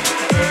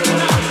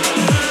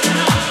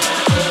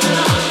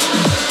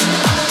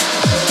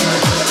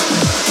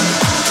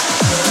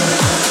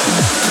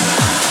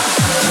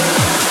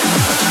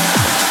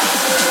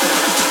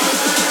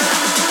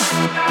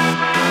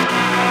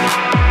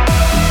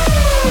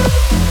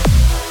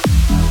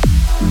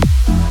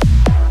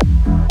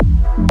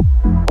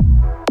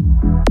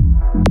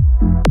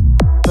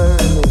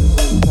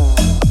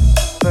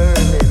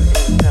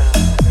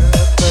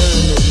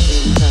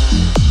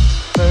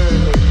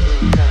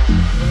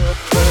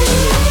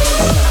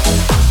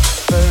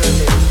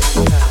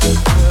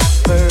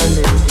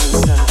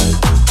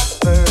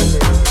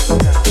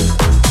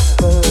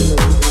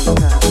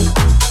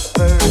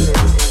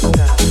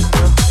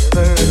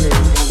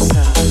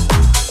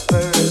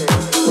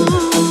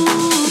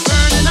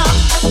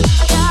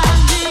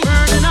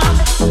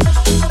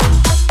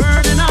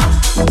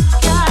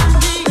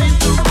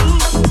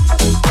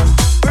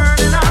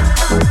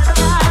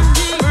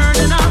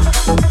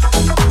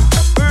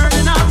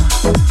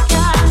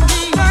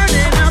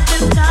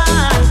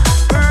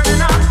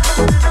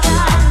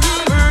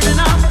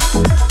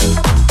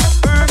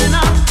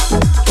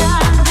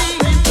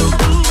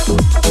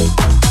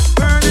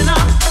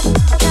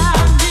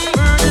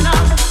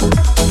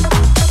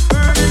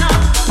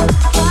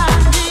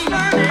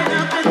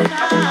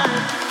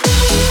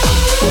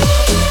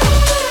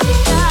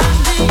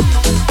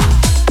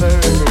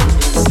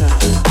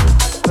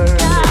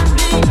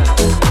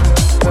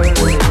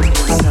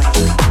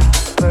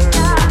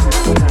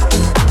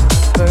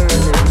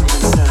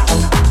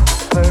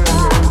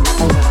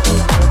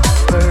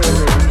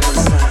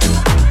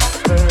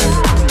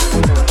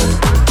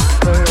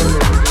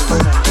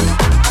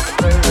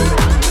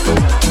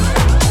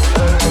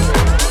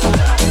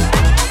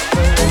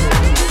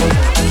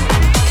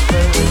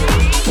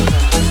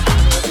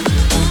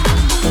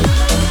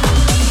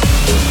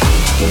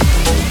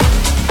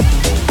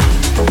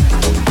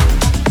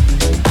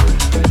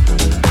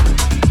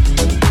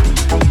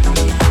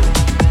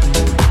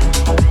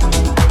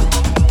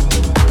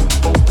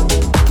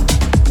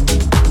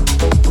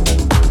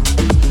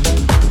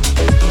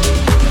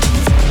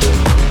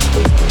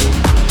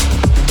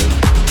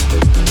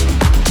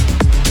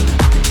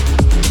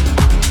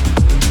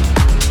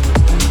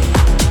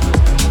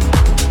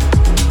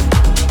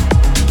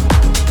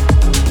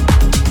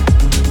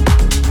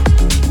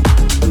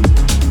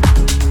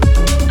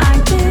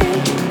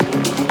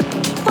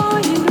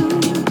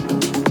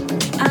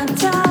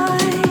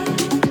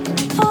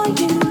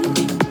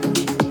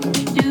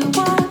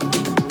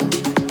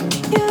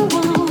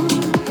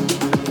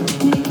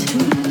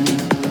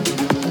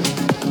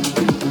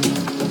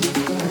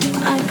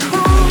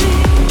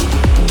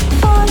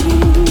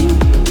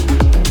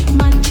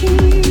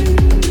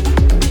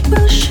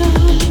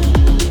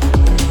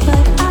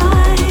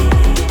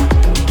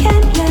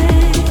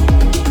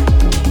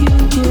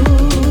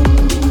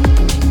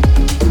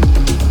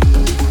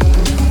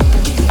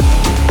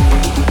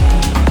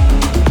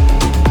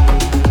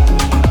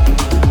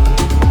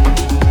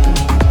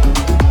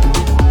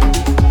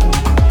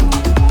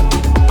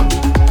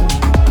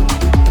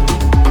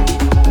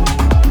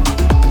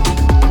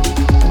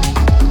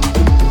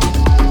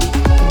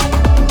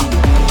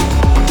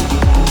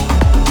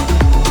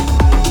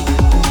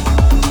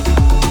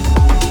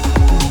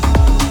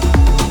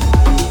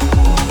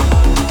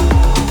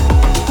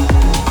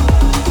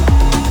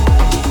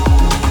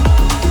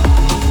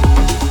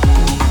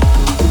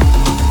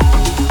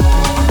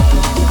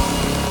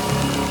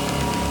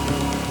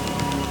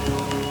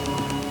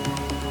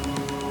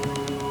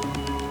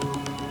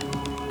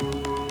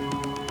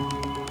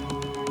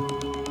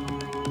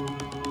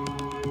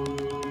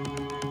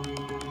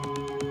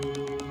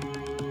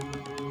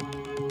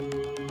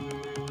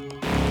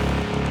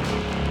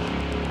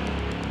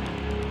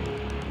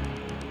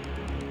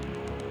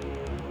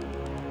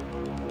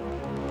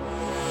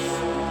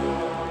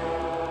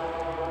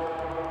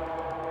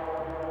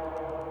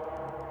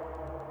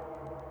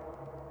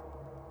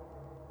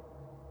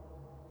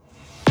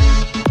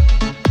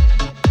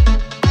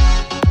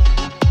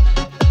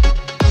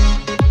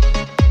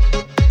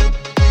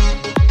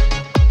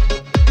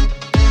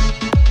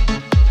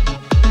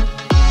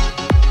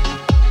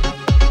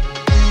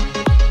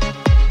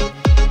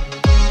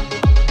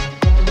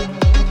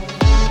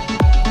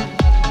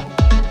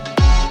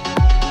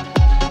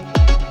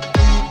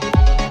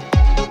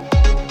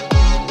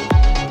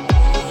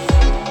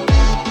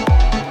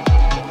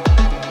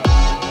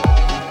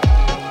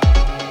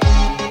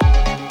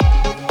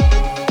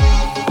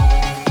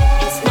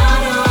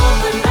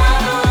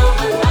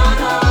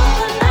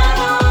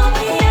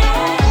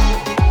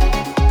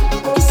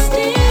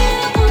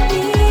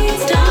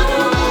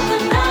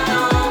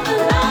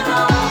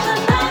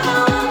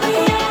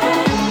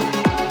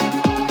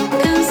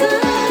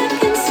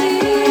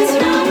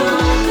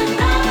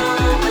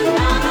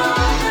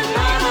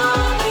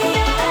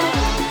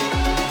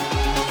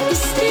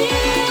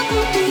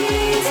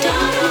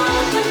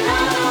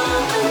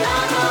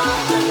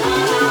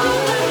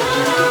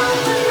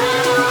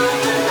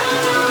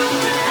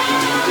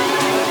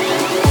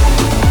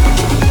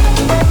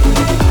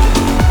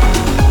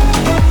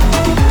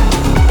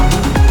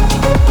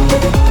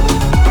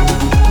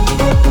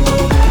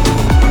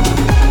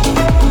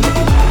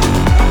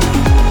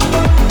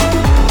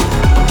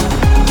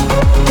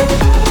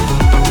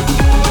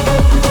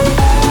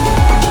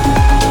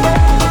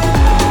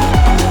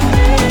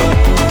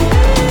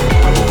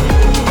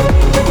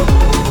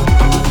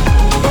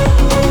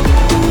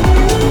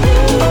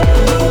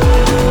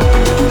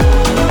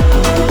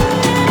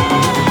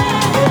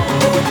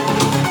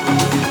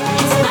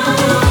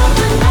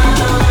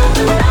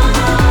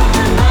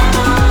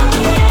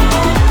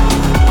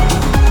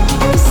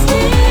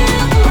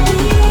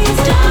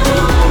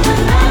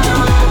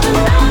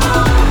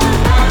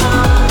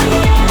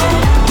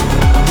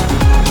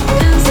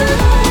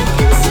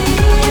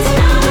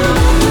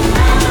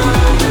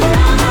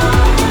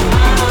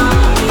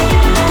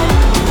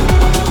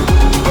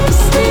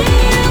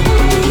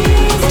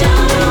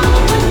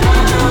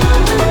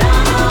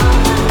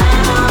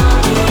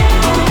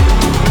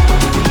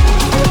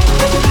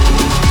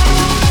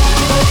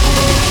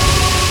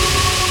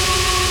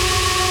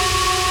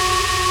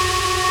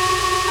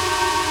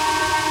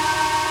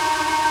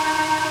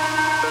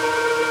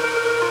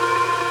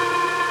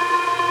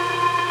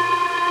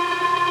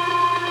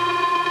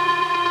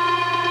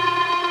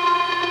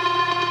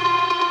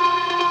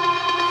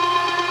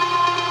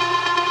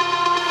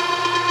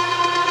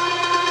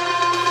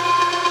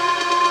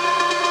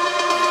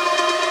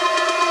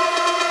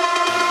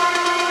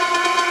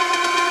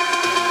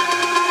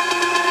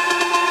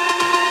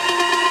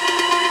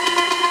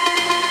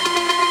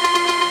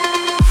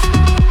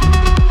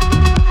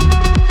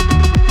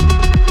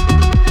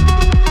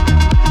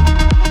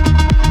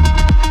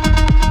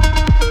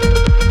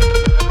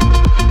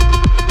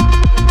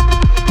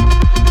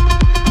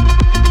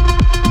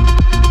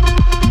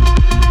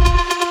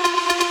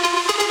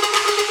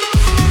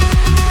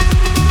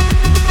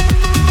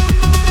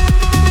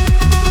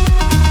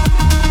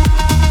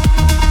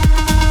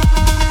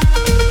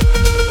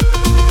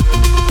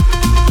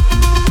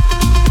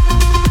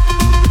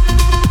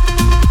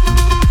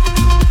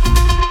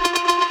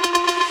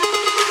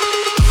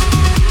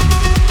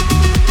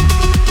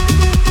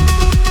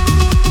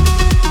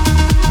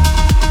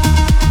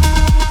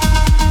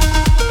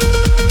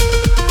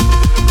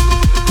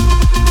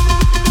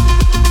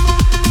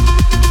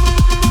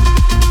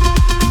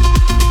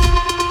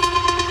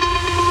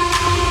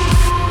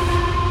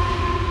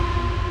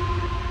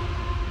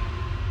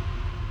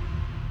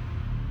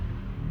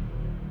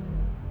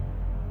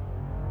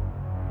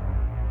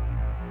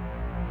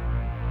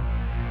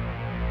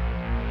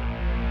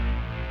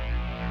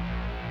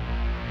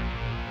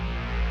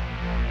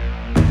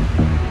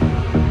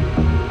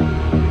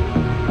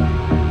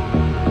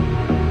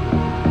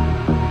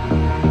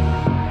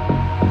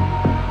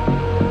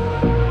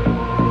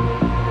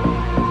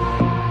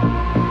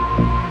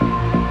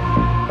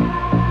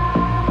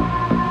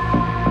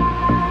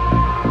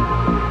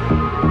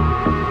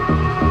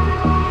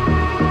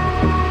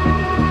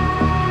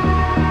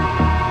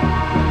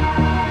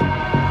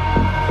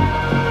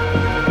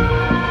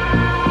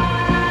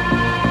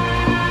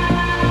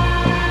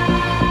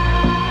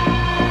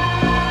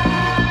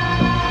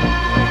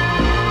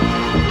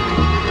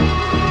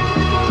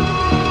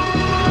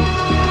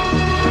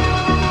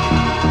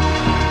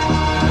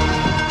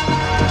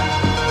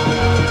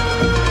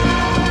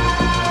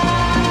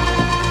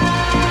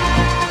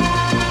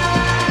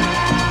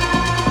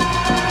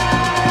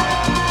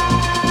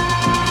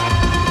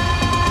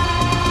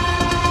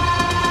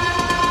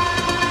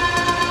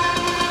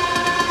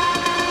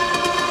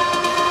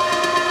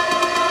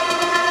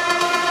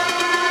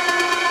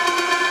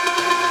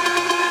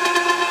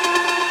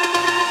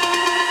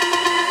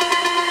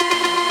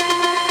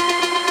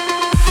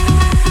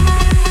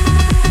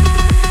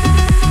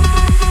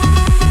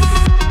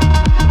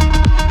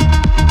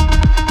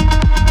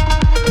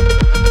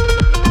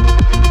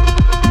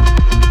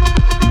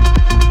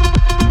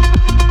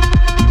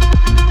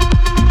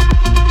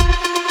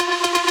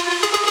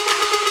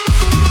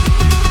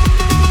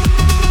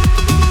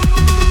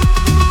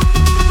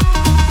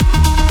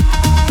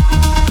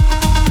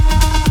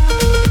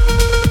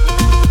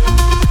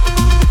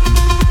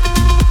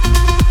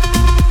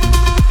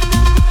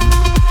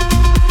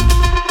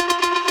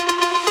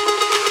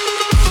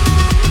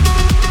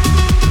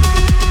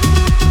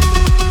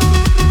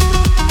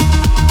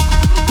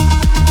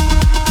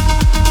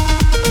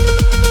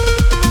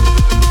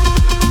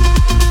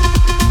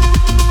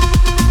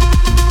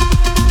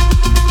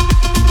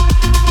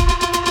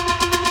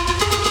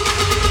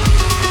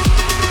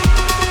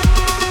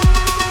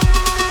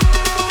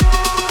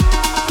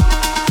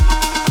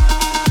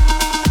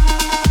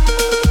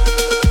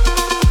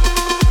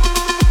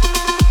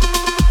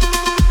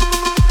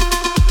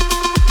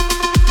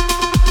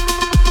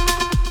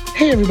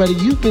 everybody,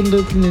 you've been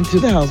listening to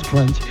The House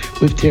Crunch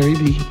with Terri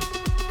B.